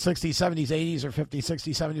 50s, 60s, 70s, 80s, or 50s,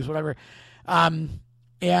 60s, 70s, whatever.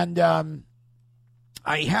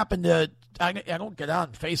 I happen to, I don't get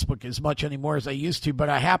on Facebook as much anymore as I used to, but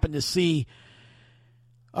I happen to see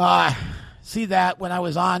see that when I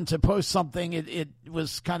was on to post something, it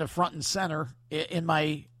was kind of front and center in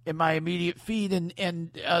my immediate feed,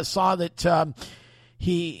 and saw that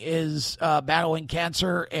he is battling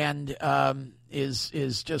cancer and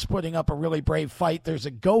is just putting up a really brave fight. There's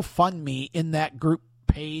a GoFundMe in that group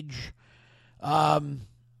page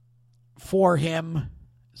for him.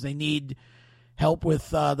 They need help with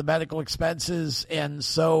the medical expenses, and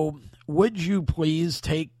so would you please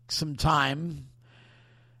take some time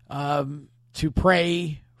to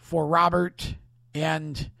pray for Robert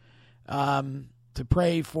and to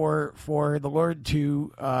pray for the Lord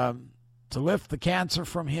to lift the cancer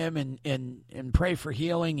from him and pray for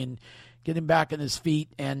healing and get him back on his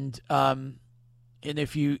feet, and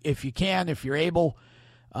if you can, if you're able,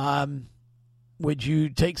 would you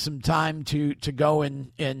take some time to go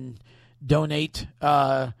and donate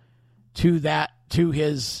to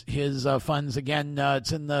his funds? Again,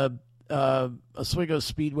 it's in the Oswego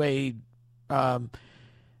Speedway 60s,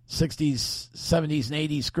 70s, and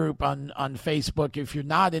 80s group on Facebook. If you're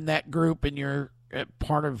not in that group and you're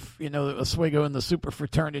part of Oswego and the Super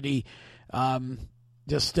Fraternity,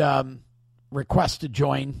 just request to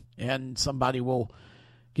join and somebody will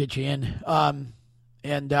get you in.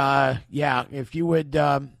 If you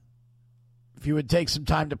would take some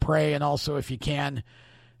time to pray, and also if you can,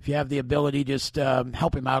 if you have the ability, just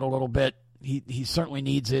help him out a little bit. He certainly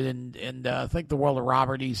needs it, and think the world of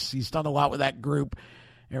Robert. He's done a lot with that group.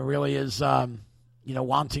 It really is,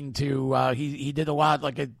 wanting to. He did a lot,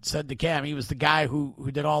 like I said to Cam. He was the guy who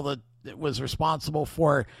did was responsible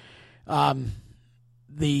for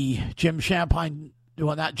the Jim Champagne.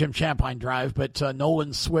 Well, not Jim Champagne Drive, but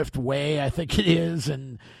Nolan Swift Way, I think it is,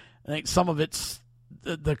 and I think some of it's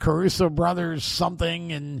the Caruso brothers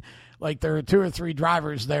something, and like there are 2 or 3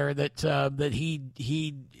 drivers there that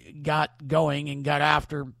he got going and got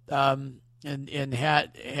after, and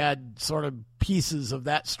had sort of pieces of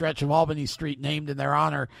that stretch of Albany Street named in their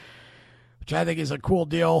honor, which I think is a cool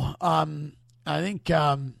deal. I think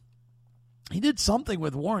he did something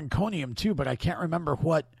with Warren Conium too, but I can't remember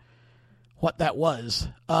what that was.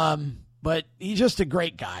 But he's just a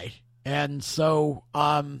great guy, and so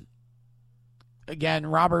again,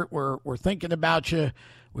 Robert, we're thinking about you.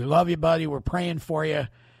 We love you, buddy. We're praying for you.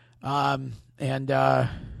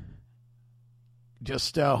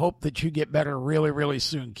 Just hope that you get better really, really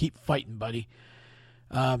soon. Keep fighting, buddy.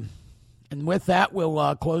 And with that,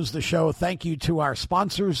 we'll close the show. Thank you to our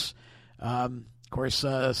sponsors. Of course,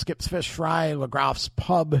 Skip's Fish Fry, LaGroff's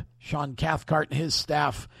Pub, Sean Cathcart and his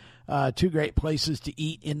staff. 2 great places to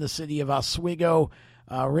eat in the city of Oswego.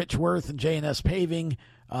 Rich Worth and J&S Paving.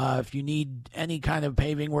 If you need any kind of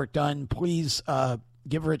paving work done, please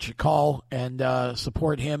give Rich a call and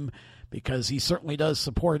support him, because he certainly does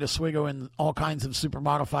support Oswego in all kinds of super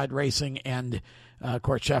modified racing, and of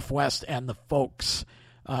course Jeff West and the folks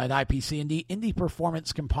at IPC Indy,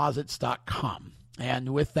 IndyPerformanceComposites.com. And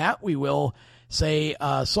with that, we will say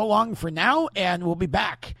so long for now, and we'll be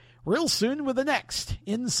back real soon with the next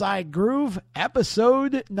Inside Groove,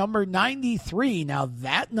 episode number 93. Now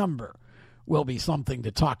that number will be something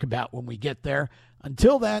to talk about when we get there.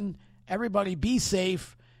 Until then, everybody be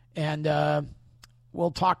safe, and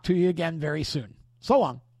we'll talk to you again very soon. So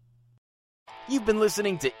long. You've been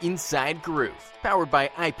listening to Inside Groove, powered by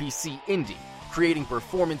IPC Indy, creating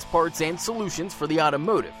performance parts and solutions for the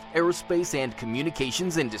automotive, aerospace, and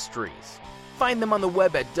communications industries. Find them on the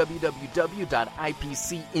web at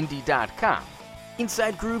www.ipcindy.com.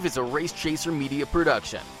 Inside Groove is a Race Chaser Media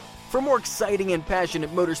production. For more exciting and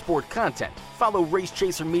passionate motorsport content, follow Race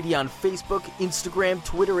Chaser Media on Facebook, Instagram,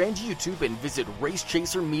 Twitter, and YouTube, and visit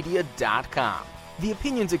racechasermedia.com. The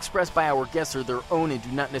opinions expressed by our guests are their own and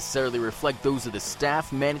do not necessarily reflect those of the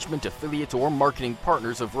staff, management, affiliates, or marketing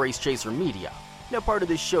partners of Race Chaser Media. No part of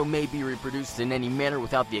this show may be reproduced in any manner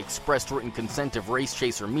without the expressed written consent of Race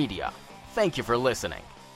Chaser Media. Thank you for listening.